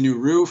needs a new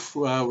roof.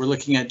 We're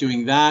looking at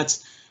doing that.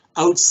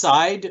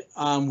 Outside,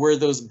 where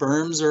those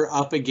berms are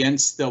up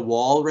against the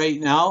wall right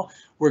now,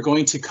 we're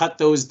going to cut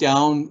those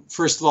down,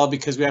 first of all,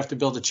 because we have to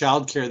build a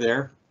childcare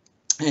there.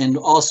 And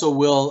also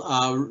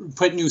we'll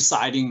put new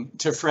siding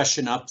to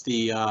freshen up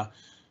the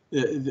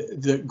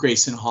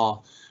Grayson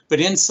Hall. But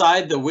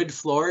inside, the wood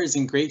floor is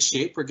in great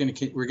shape. We're going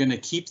to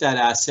keep that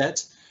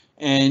asset.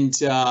 And,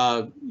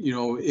 you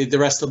know, the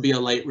rest will be a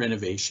light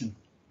renovation.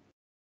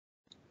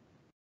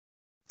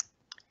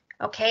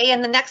 Okay,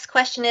 and the next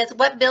question is,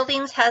 what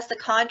buildings has the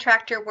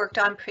contractor worked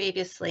on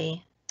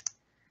previously?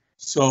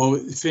 So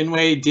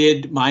Finway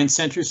did Mine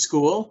Center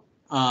School.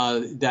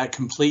 that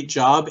complete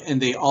job,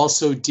 and they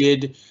also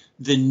did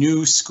the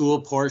new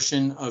school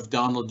portion of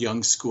Donald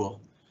Young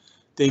School.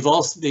 They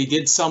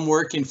did some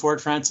work in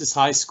Fort Francis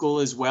High School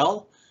as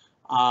well.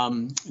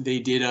 They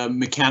did a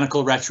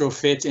mechanical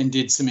retrofit and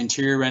did some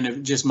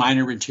just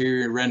minor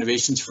interior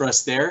renovations for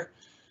us there.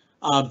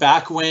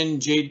 Back when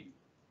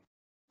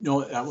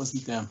no, that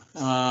wasn't them.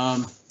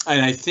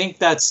 And I think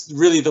that's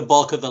really the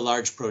bulk of the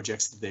large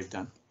projects that they've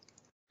done.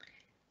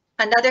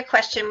 Another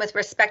question with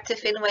respect to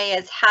Finway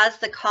is, has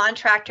the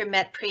contractor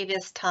met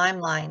previous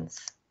timelines?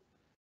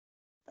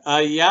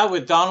 Yeah,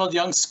 with Donald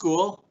Young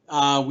School,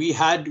 we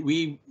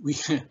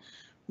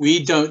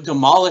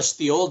demolished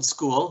the old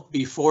school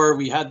before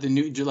we had the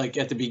new, like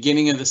at the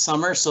beginning of the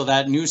summer. So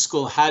that new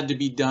school had to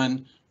be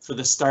done for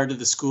the start of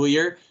the school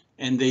year,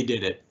 and they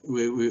did it.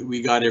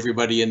 We got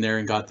everybody in there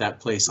and got that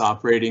place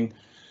operating.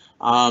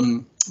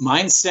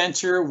 Mine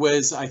Center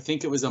was, I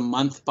think it was a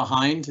month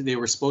behind. They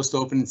were supposed to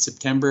open in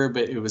September,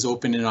 but it was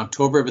open in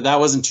October. But that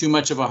wasn't too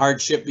much of a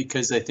hardship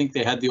because I think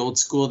they had the old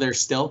school there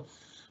still.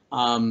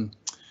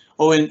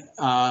 What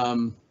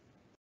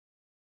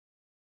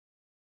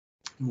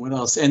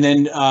else? And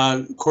then,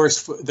 of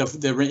course,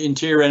 the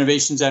interior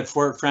renovations at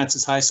Fort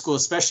Francis High School,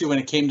 especially when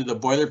it came to the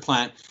boiler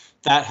plant,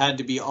 that had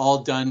to be all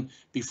done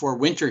before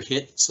winter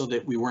hit so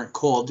that we weren't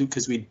cold,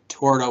 because we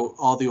tore out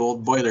all the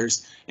old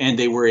boilers, and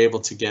they were able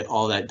to get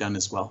all that done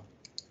as well.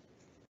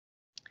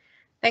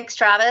 Thanks,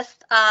 Travis.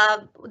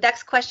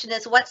 Next question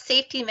is, what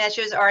safety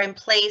measures are in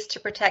place to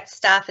protect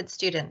staff and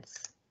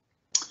students?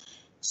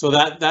 So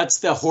that's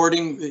the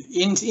hoarding.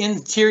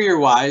 Interior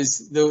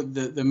wise,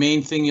 the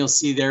main thing you'll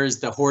see there is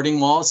the hoarding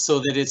walls, so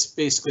that it's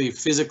basically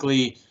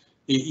physically,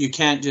 you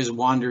can't just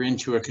wander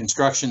into a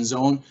construction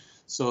zone.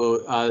 So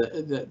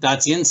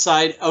that's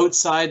inside.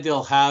 Outside,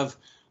 they'll have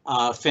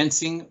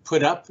fencing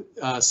put up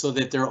so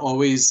that they're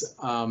always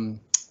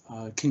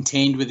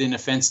contained within a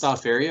fenced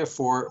off area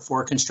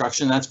for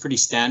construction. That's pretty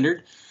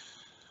standard.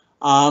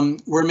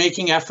 We're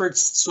making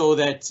efforts so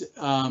that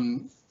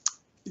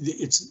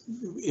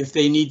if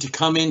they need to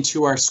come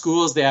into our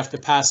schools, they have to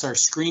pass our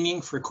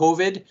screening for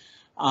COVID,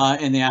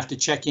 and they have to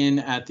check in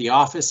at the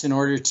office in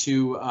order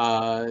to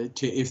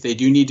if they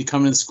do need to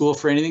come to the school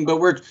for anything.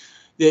 But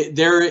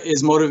they're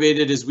as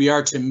motivated as we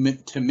are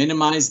to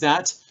minimize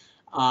that.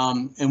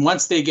 And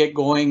once they get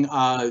going,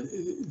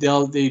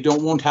 they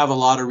won't have a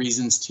lot of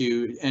reasons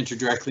to enter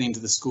directly into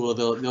the school.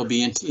 They'll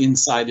be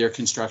inside their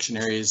construction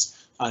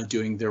areas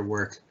doing their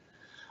work.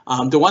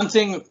 The one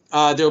thing,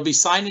 there'll be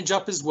signage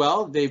up as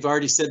well. They've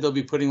already said they'll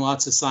be putting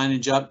lots of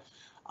signage up.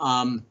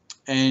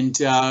 And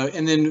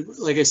then,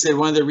 like I said,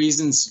 one of the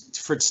reasons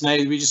for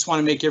tonight, we just want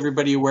to make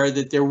everybody aware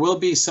that there will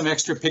be some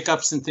extra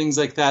pickups and things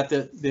like that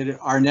that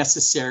are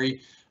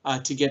necessary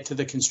to get to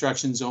the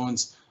construction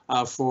zones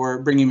for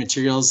bringing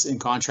materials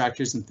and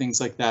contractors and things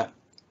like that.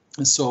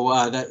 And so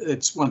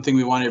it's one thing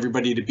we want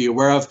everybody to be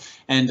aware of,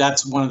 and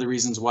that's one of the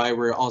reasons why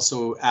we're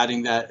also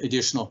adding that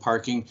additional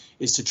parking,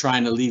 is to try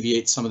and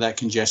alleviate some of that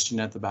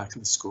congestion at the back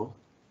of the school.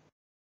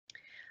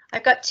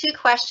 I've got two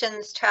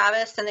questions,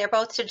 Travis, and they're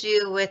both to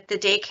do with the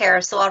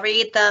daycare, so I'll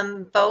read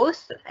them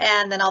both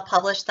and then I'll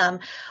publish them.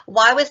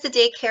 Why was the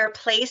daycare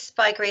placed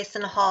by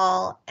Grayson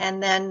Hall?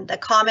 And then the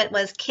comment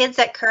was, kids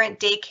at current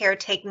daycare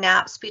take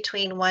naps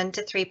between 1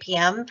 to 3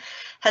 p.m.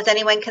 Has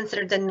anyone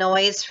considered the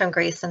noise from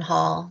Grayson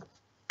Hall?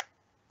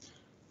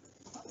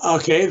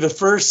 Okay, the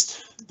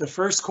first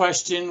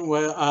question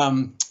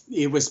was,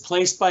 it was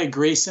placed by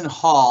Grayson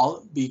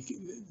Hall.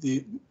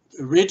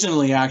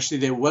 Originally, actually,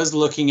 they was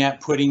looking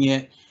at putting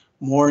it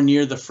more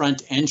near the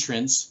front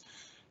entrance.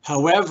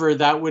 However,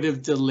 that would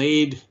have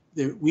delayed.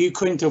 We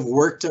couldn't have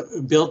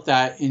built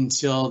that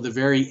until the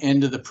very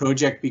end of the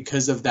project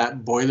because of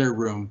that boiler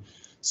room.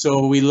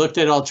 So we looked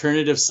at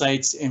alternative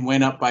sites and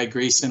went up by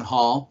Grayson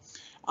Hall.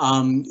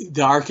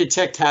 The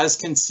architect has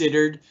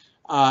considered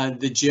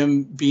the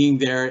gym being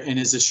there and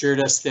has assured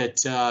us that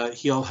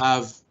he'll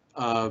have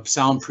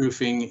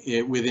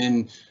soundproofing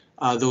within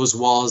those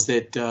walls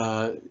that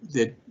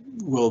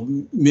will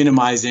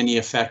minimize any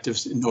effect of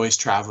noise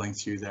traveling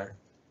through there.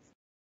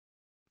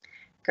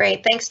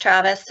 Great, thanks,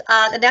 Travis.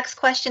 The next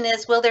question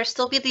is, will there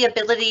still be the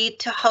ability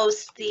to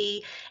host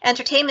the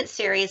entertainment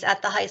series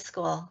at the high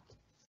school?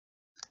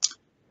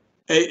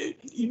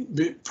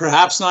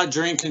 Perhaps not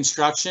during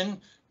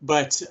construction,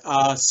 but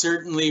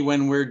certainly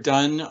when we're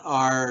done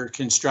our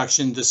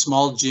construction, the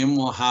small gym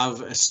will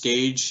have a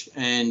stage,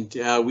 and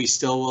we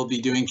still will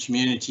be doing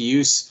community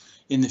use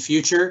in the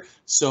future.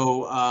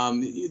 So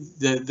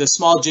the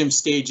small gym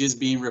stage is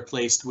being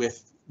replaced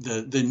with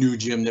the new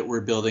gym that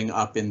we're building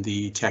up in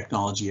the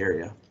technology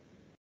area.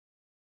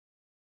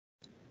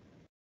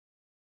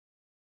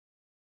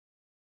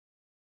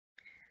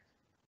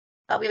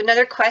 We have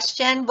another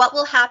question. What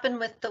will happen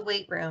with the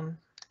weight room?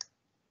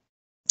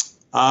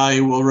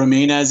 It will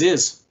remain as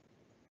is.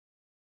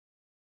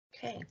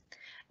 Okay.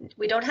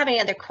 We don't have any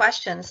other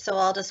questions, so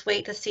I'll just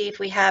wait to see if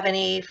we have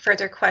any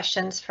further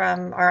questions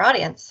from our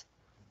audience.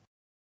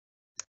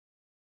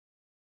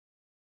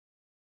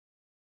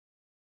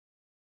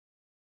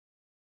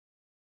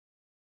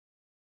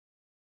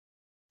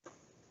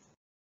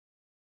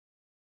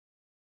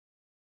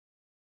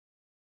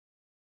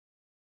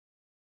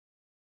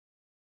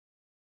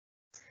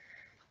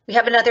 We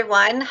have another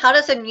one. How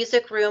does a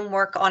music room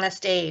work on a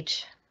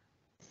stage?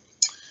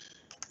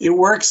 It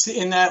works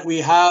in that we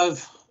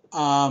have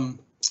a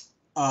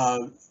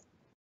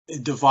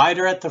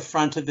divider at the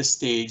front of the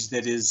stage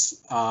that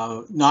is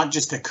not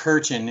just a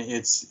curtain,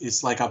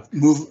 it's like a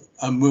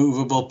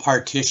movable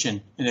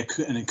partition, an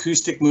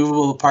acoustic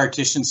movable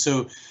partition.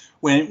 So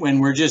when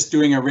we're just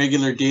doing a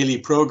regular daily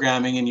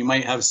programming and you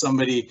might have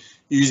somebody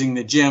using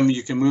the gym,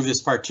 you can move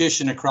this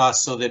partition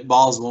across so that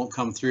balls won't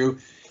come through.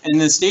 And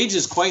the stage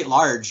is quite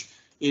large.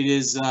 It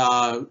is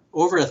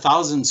over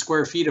 1,000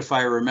 square feet, if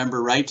I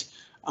remember right,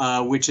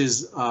 which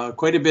is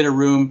quite a bit of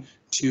room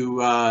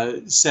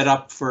to set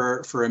up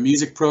for a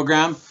music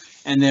program.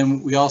 And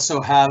then we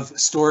also have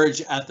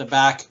storage at the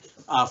back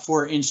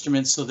for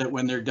instruments so that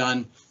when they're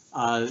done,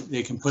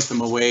 they can put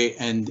them away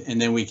and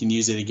then we can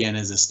use it again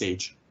as a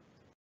stage.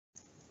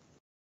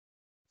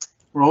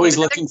 We're always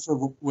looking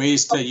for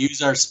ways to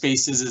use our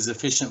spaces as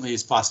efficiently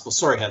as possible.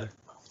 Sorry, Heather.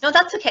 No,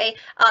 that's okay.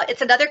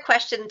 It's another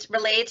question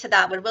related to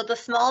that one. Will the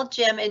small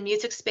gym and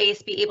music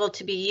space be able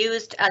to be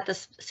used at the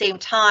same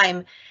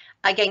time?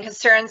 Again,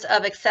 concerns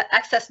of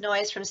excess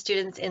noise from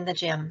students in the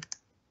gym.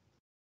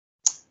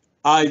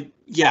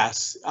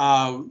 Yes,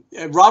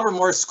 Robert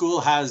Morris School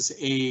has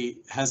a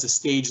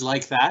stage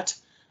like that,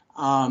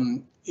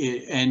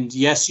 and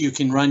yes, you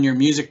can run your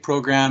music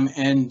program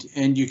and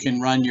you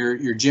can run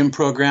your gym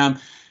program.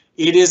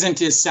 It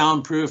isn't as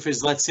soundproof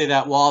as, let's say,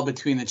 that wall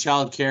between the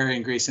childcare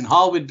and Grayson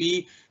Hall would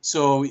be.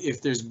 So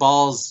if there's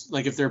balls,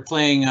 like if they're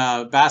playing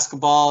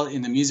basketball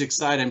in the music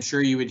side, I'm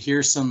sure you would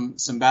hear some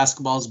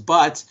basketballs,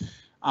 but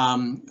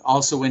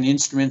also when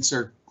instruments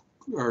are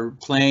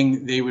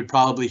playing, they would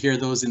probably hear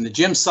those in the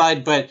gym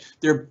side, but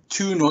they're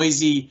too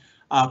noisy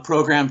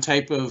program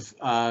type of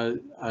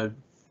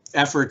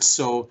efforts.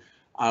 So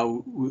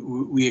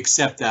we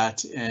accept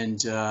that, and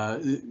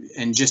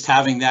just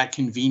having that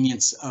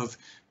convenience of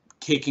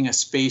taking a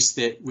space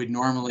that would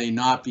normally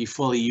not be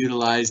fully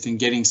utilized and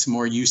getting some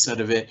more use out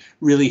of it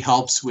really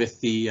helps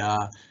with the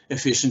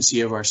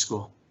efficiency of our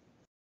school.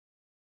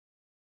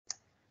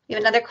 We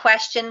have another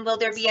question. Will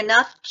there be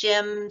enough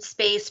gym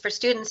space for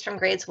students from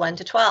grades 1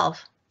 to 12?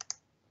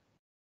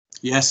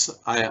 Yes,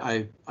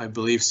 I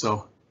believe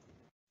so.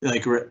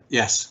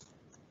 Yes.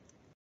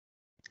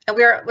 And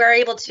we're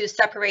able to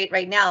separate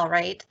right now,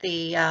 right?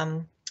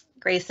 The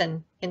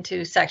Grayson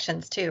into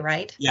sections too,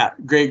 right? Yeah,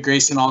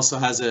 Grayson also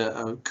has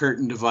a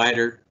curtain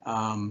divider,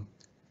 and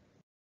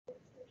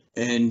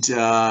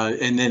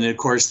then of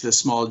course the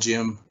small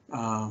gym.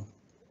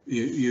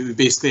 You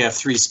basically have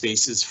 3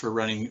 spaces for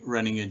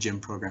running a gym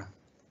program.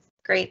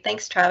 Great,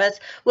 thanks, Travis.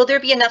 Will there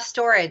be enough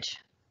storage?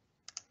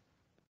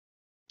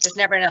 There's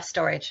never enough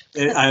storage.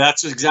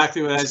 That's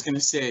exactly what I was going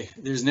to say.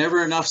 There's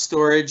never enough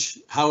storage.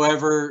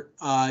 However,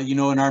 you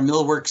know, in our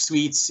millwork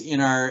suites,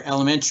 in our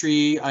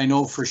elementary, I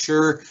know for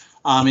sure,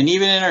 and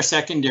even in our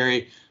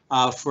secondary,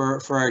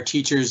 for our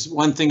teachers,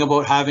 one thing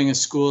about having a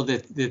school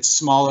that's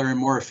smaller and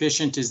more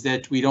efficient is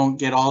that we don't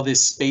get all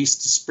this space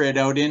to spread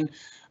out in.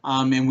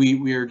 And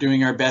we are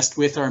doing our best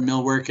with our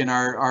millwork, and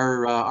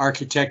our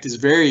architect is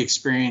very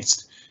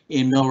experienced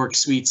in millwork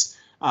suites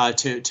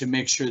to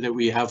make sure that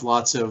we have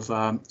lots of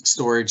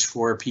storage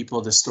for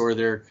people to store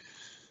their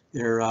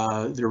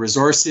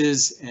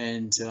resources,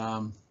 and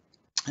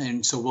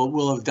so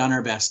we'll have done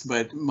our best.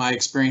 But my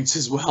experience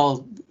as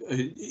well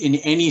in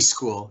any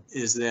school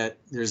is that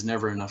there's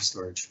never enough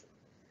storage.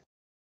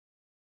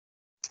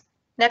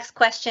 Next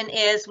question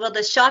is, will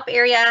the shop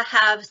area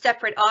have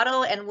separate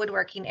auto and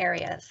woodworking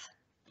areas?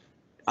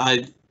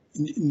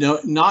 No,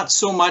 not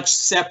so much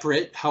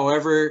separate.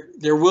 However,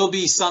 there will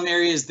be some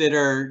areas that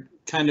are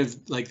kind of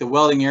like the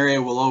welding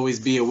area will always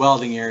be a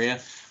welding area,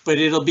 but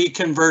it'll be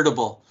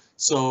convertible.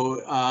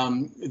 So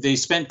they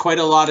spent quite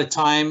a lot of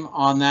time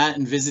on that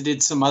and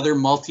visited some other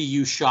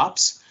multi-use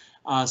shops.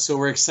 So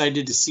we're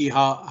excited to see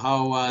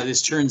how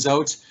this turns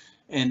out,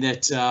 and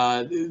that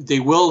they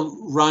will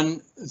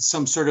run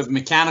some sort of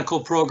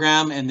mechanical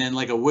program and then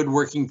like a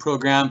woodworking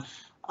program.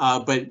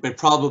 But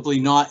probably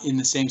not in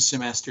the same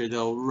semester.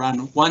 They'll run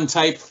one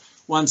type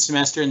one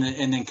semester and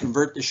then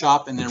convert the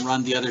shop and then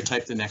run the other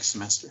type the next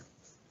semester.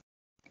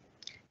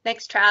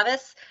 Thanks,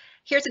 Travis.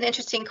 Here's an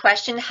interesting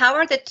question. How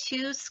are the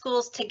 2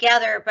 schools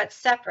together but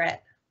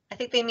separate? I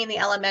think they mean the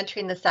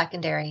elementary and the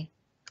secondary.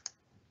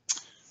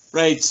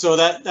 Right, so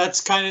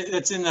that's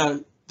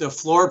in the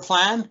floor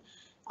plan,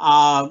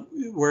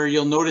 where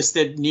you'll notice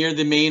that near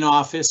the main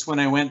office, when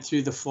I went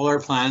through the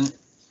floor plan,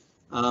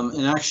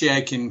 and actually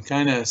I can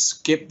kind of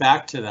skip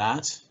back to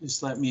that.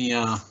 Just let me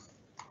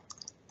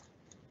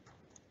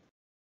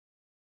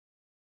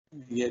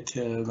get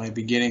to my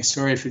beginning.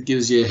 Sorry if it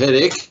gives you a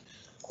headache.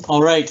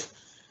 All right,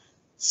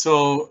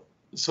 so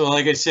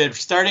like I said,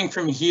 starting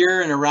from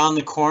here and around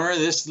the corner,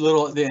 this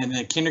little, and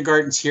the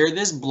kindergarten's here,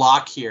 this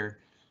block here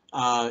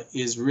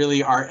is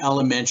really our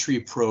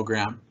elementary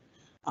program,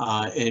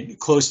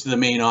 close to the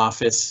main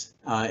office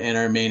and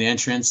our main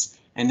entrance.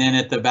 And then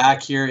at the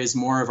back here is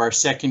more of our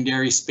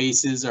secondary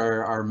spaces,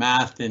 our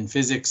math and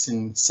physics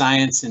and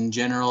science and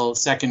general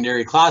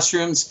secondary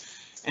classrooms.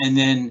 And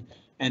then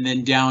and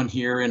then down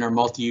here in our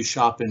multi-use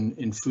shop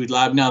and food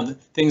lab. Now,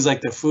 things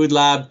like the food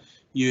lab,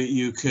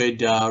 you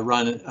could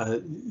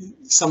run,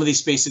 some of these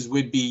spaces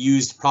would be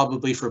used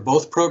probably for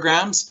both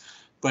programs,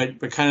 but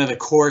kind of the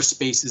core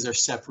spaces are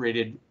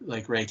separated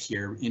like right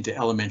here into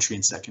elementary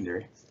and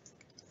secondary.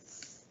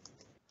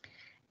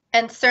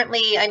 And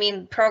certainly, I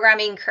mean,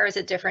 programming occurs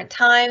at different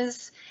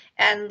times.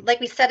 And like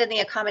we said in the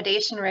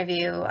accommodation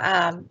review,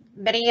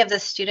 many of the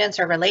students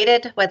are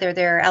related, whether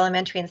they're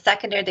elementary and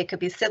secondary. They could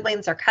be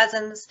siblings or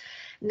cousins,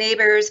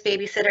 neighbors,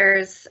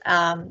 babysitters.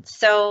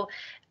 So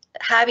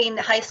having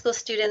high school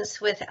students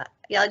with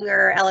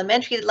younger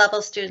elementary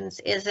level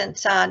students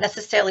isn't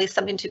necessarily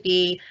something to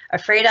be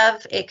afraid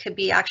of. It could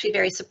be actually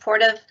very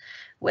supportive.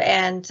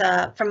 And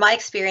from my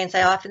experience,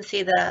 I often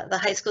see the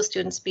high school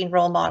students being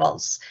role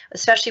models,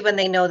 especially when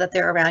they know that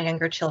they're around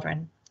younger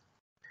children.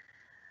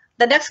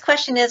 The next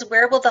question is,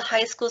 where will the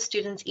high school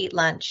students eat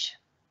lunch?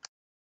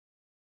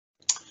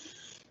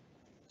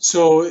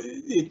 So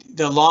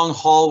the long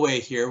hallway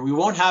here, we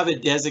won't have a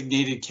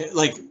designated,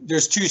 like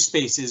there's two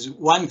spaces.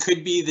 One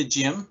could be the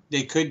gym.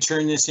 They could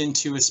turn this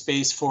into a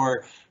space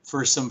for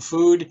some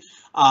food.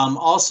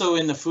 Also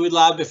in the food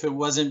lab, if it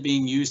wasn't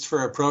being used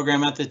for a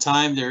program at the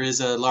time, there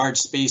is a large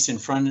space in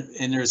front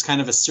and there's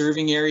kind of a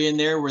serving area in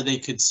there where they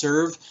could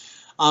serve.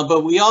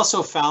 But we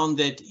also found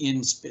that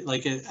in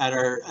like at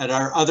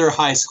our other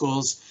high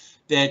schools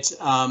that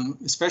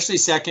especially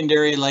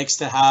secondary likes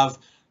to have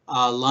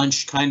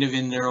lunch kind of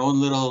in their own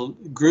little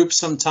groups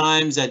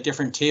sometimes at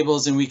different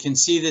tables, and we can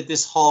see that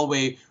this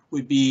hallway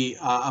would be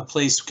a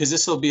place because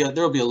there'll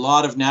be a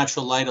lot of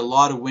natural light, a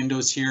lot of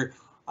windows here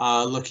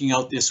looking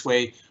out this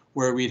way,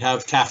 where we'd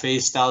have cafe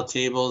style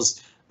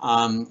tables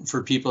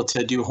for people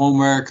to do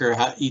homework or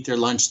eat their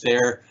lunch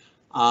there.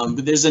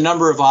 But there's a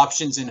number of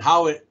options, and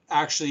how it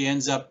actually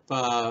ends up,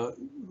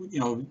 you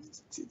know,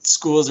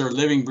 schools are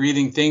living,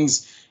 breathing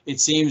things,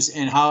 it seems,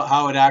 and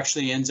how it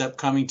actually ends up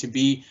coming to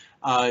be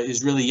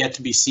is really yet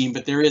to be seen,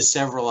 but there is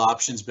several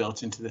options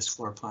built into this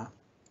floor plan.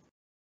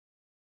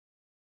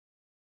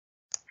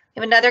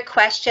 We have another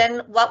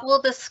question. What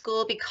will the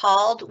school be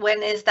called?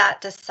 When is that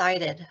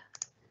decided?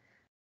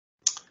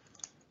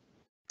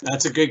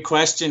 That's a good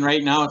question.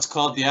 Right now it's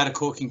called the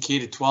Atikokan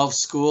K-12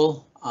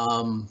 school.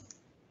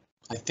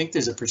 I think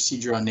there's a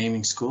procedure on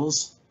naming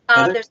schools.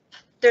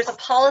 There's a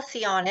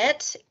policy on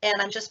it, and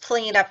I'm just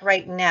pulling it up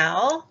right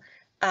now.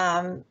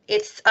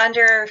 It's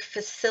under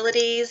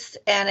facilities,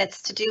 and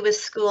it's to do with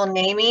school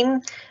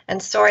naming.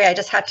 And sorry, I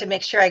just had to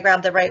make sure I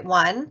grabbed the right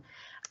one.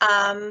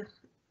 And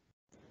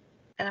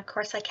of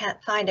course, I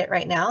can't find it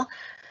right now.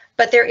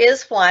 But there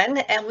is one,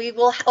 and we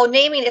will,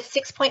 naming is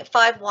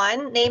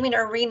 6.51, naming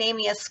or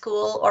renaming a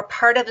school or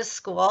part of a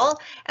school.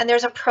 And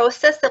there's a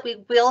process that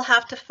we will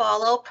have to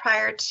follow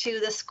prior to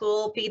the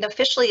school being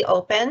officially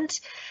opened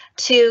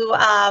to,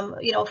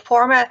 you know,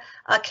 form a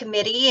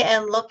committee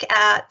and look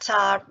at,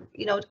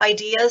 you know,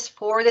 ideas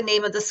for the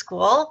name of the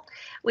school.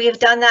 We have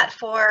done that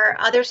for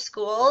other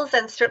schools,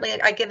 and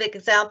certainly I give an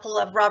example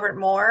of Robert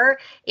Moore.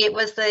 It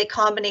was the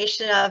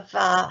combination of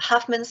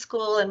Huffman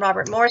School and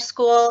Robert Moore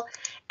School,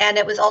 and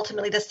it was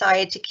ultimately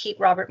decided to keep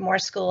Robert Moore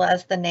School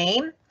as the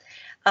name.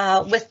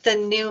 With the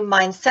new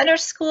Mind Center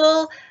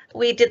School,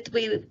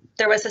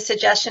 there was a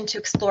suggestion to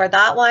explore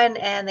that one,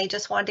 and they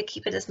just wanted to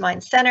keep it as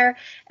Mind Center,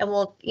 and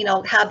we'll, you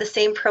know, have the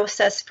same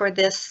process for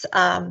this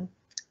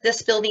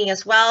this building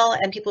as well,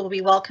 and people will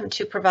be welcome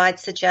to provide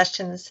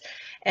suggestions,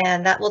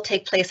 and that will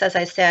take place, as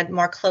I said,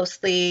 more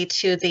closely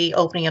to the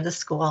opening of the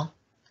school.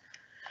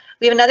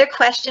 We have another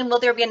question. Will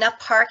there be enough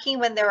parking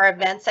when there are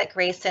events at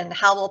Grayson?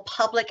 How will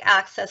public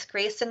access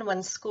Grayson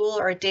when school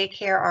or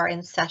daycare are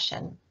in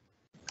session?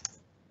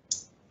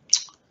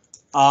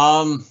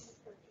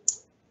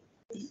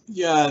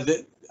 Yeah,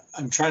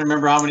 I'm trying to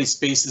remember how many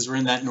spaces were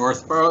in that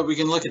north bar. We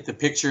can look at the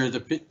picture. The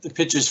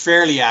picture's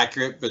fairly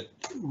accurate, but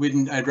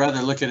I'd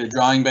rather look at a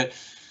drawing. But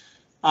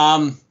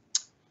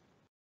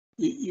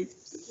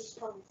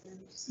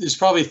there's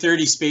probably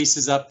 30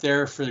 spaces up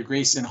there for the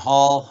Grayson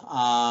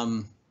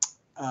Hall.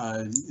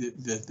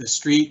 The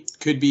street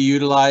could be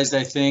utilized,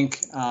 I think,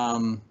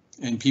 and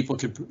people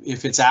could,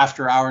 if it's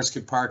after hours,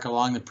 could park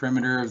along the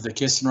perimeter of the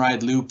Kiss and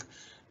Ride Loop.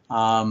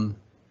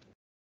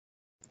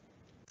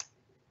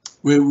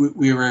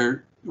 We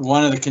were,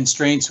 one of the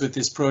constraints with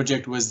this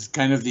project was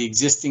kind of the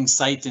existing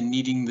site and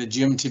needing the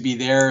gym to be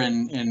there,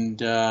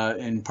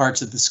 and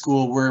parts of the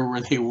school were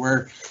where they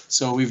were.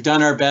 So we've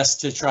done our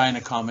best to try and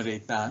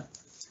accommodate that.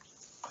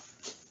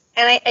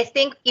 And I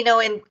think, you know,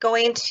 in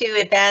going to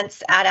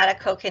events at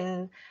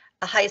Atikokan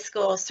High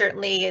School,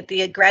 certainly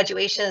the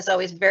graduation is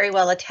always very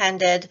well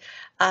attended.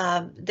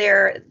 I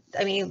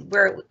mean,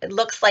 it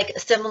looks like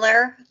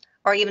similar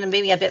or even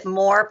maybe a bit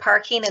more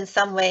parking in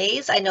some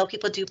ways. I know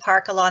people do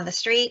park along the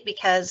street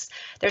because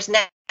there's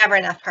never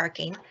enough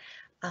parking.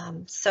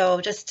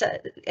 So just,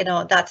 you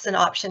know, that's an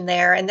option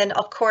there. And then,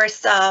 of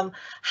course,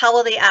 how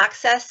will they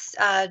access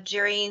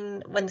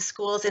during when the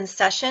school's in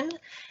session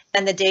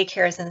and the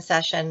daycare is in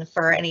session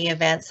for any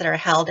events that are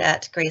held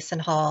at Grayson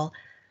Hall?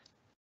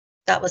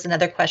 That was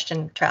another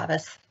question,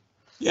 Travis.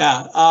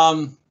 Yeah.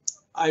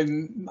 I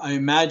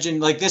imagine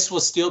like this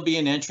will still be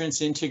an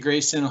entrance into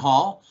Grayson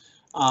Hall.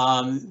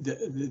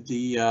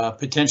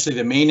 Potentially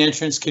the main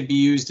entrance could be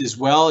used as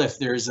well if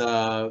there's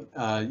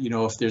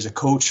if there's a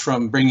coach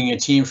from bringing a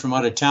team from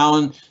out of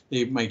town,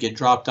 they might get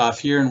dropped off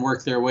here and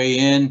work their way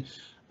in.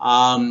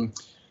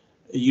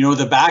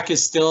 The back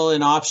is still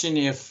an option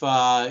if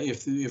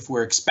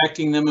we're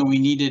expecting them and we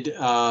needed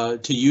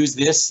to use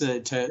this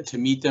to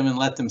meet them and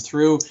let them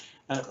through.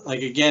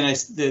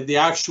 The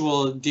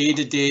actual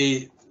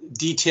day-to-day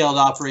detailed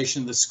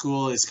operation of the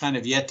school is kind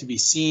of yet to be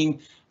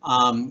seen.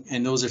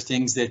 And those are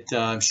things that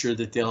I'm sure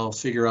that they'll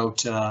figure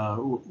out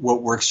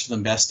what works for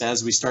them best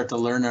as we start to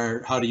learn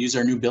how to use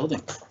our new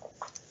building.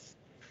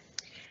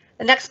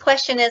 The next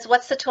question is,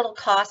 what's the total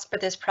cost for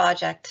this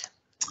project?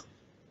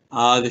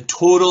 The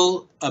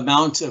total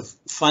amount of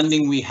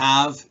funding we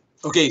have.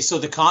 Okay, so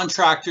the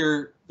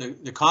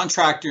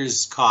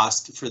contractor's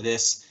cost for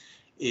this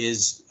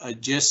is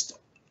just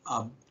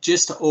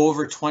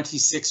over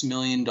 $26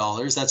 million.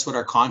 That's what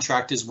our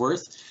contract is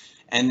worth.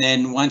 And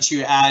then once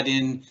you add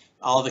in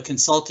all the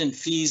consultant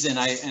fees and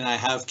I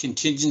have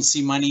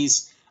contingency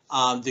monies,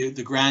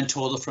 the grand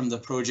total from the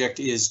project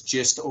is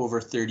just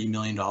over $30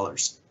 million.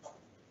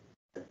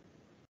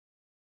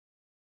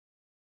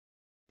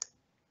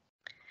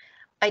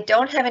 I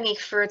don't have any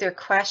further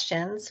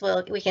questions.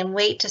 We can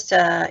wait just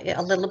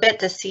a little bit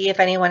to see if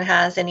anyone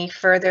has any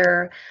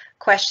further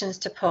questions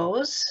to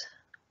pose.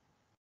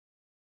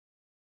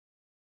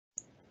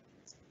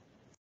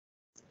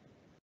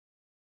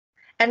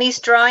 And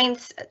these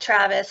drawings,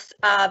 Travis,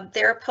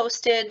 they're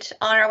posted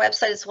on our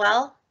website as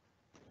well?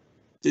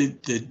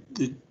 The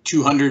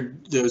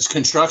 200, those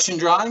construction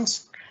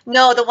drawings?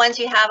 No, the ones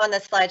you have on the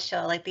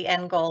slideshow, like the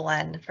end goal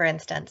one, for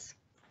instance.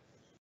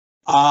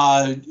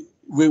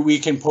 We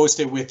can post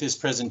it with this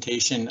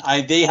presentation.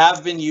 They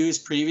have been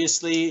used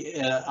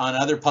previously on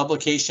other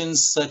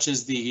publications, such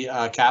as the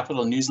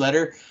Capital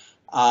newsletter,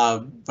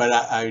 but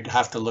I'd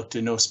have to look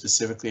to know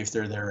specifically if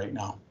they're there right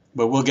now.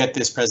 But we'll get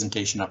this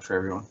presentation up for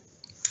everyone.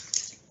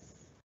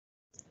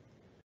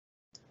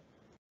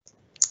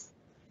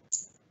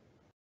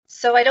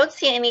 So I don't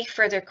see any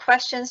further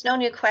questions, no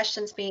new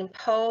questions being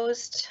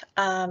posed.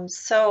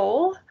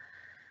 So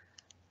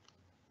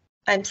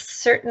I'm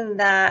certain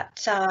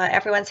that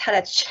everyone's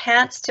had a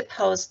chance to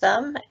pose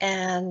them,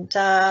 and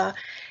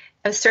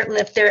I'm certain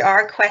if there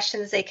are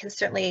questions, they can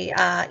certainly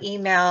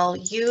email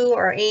you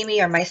or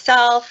Amy or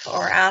myself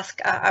or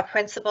ask a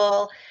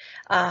principal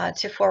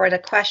to forward a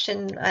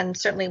question, and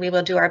certainly we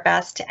will do our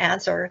best to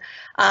answer.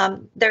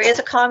 There is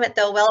a comment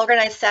though,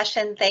 well-organized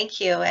session, thank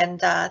you, and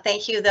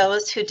thank you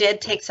those who did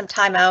take some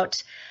time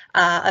out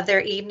of their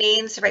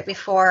evenings right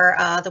before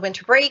the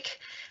winter break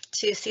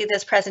to see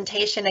this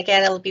presentation.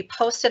 Again, it'll be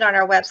posted on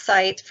our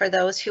website for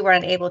those who were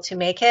unable to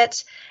make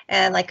it.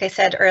 And like I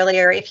said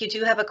earlier, if you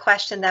do have a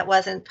question that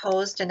wasn't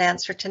posed and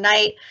answered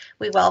tonight,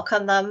 we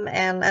welcome them.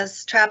 And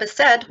as Travis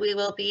said, we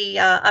will be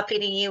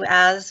updating you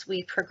as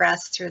we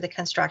progress through the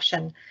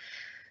construction.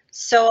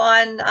 So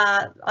on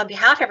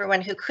behalf of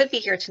everyone who could be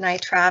here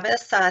tonight,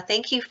 Travis,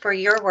 thank you for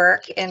your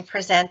work in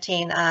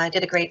presenting.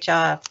 Did a great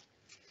job.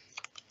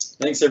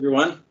 Thanks,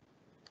 everyone.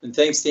 And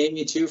thanks to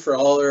Amy too for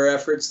all her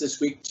efforts this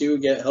week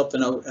too,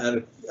 helping out at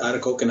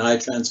Atikokan High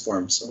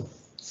Transform. So.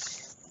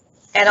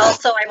 And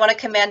also I want to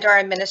commend our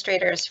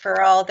administrators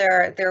for all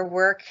their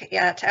work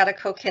at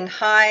Atikokan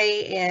High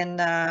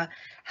in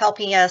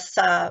helping us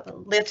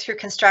live through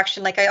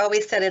construction. Like I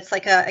always said, it's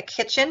like a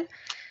kitchen,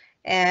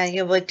 and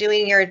you'll be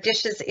doing your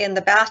dishes in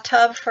the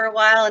bathtub for a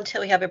while until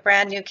we have a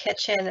brand new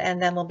kitchen,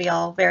 and then we'll be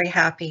all very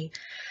happy.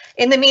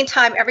 In the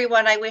meantime,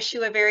 everyone, I wish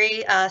you a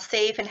very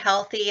safe and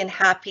healthy and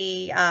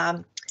happy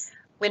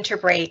winter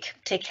break.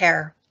 Take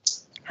care.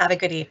 Have a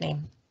good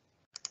evening.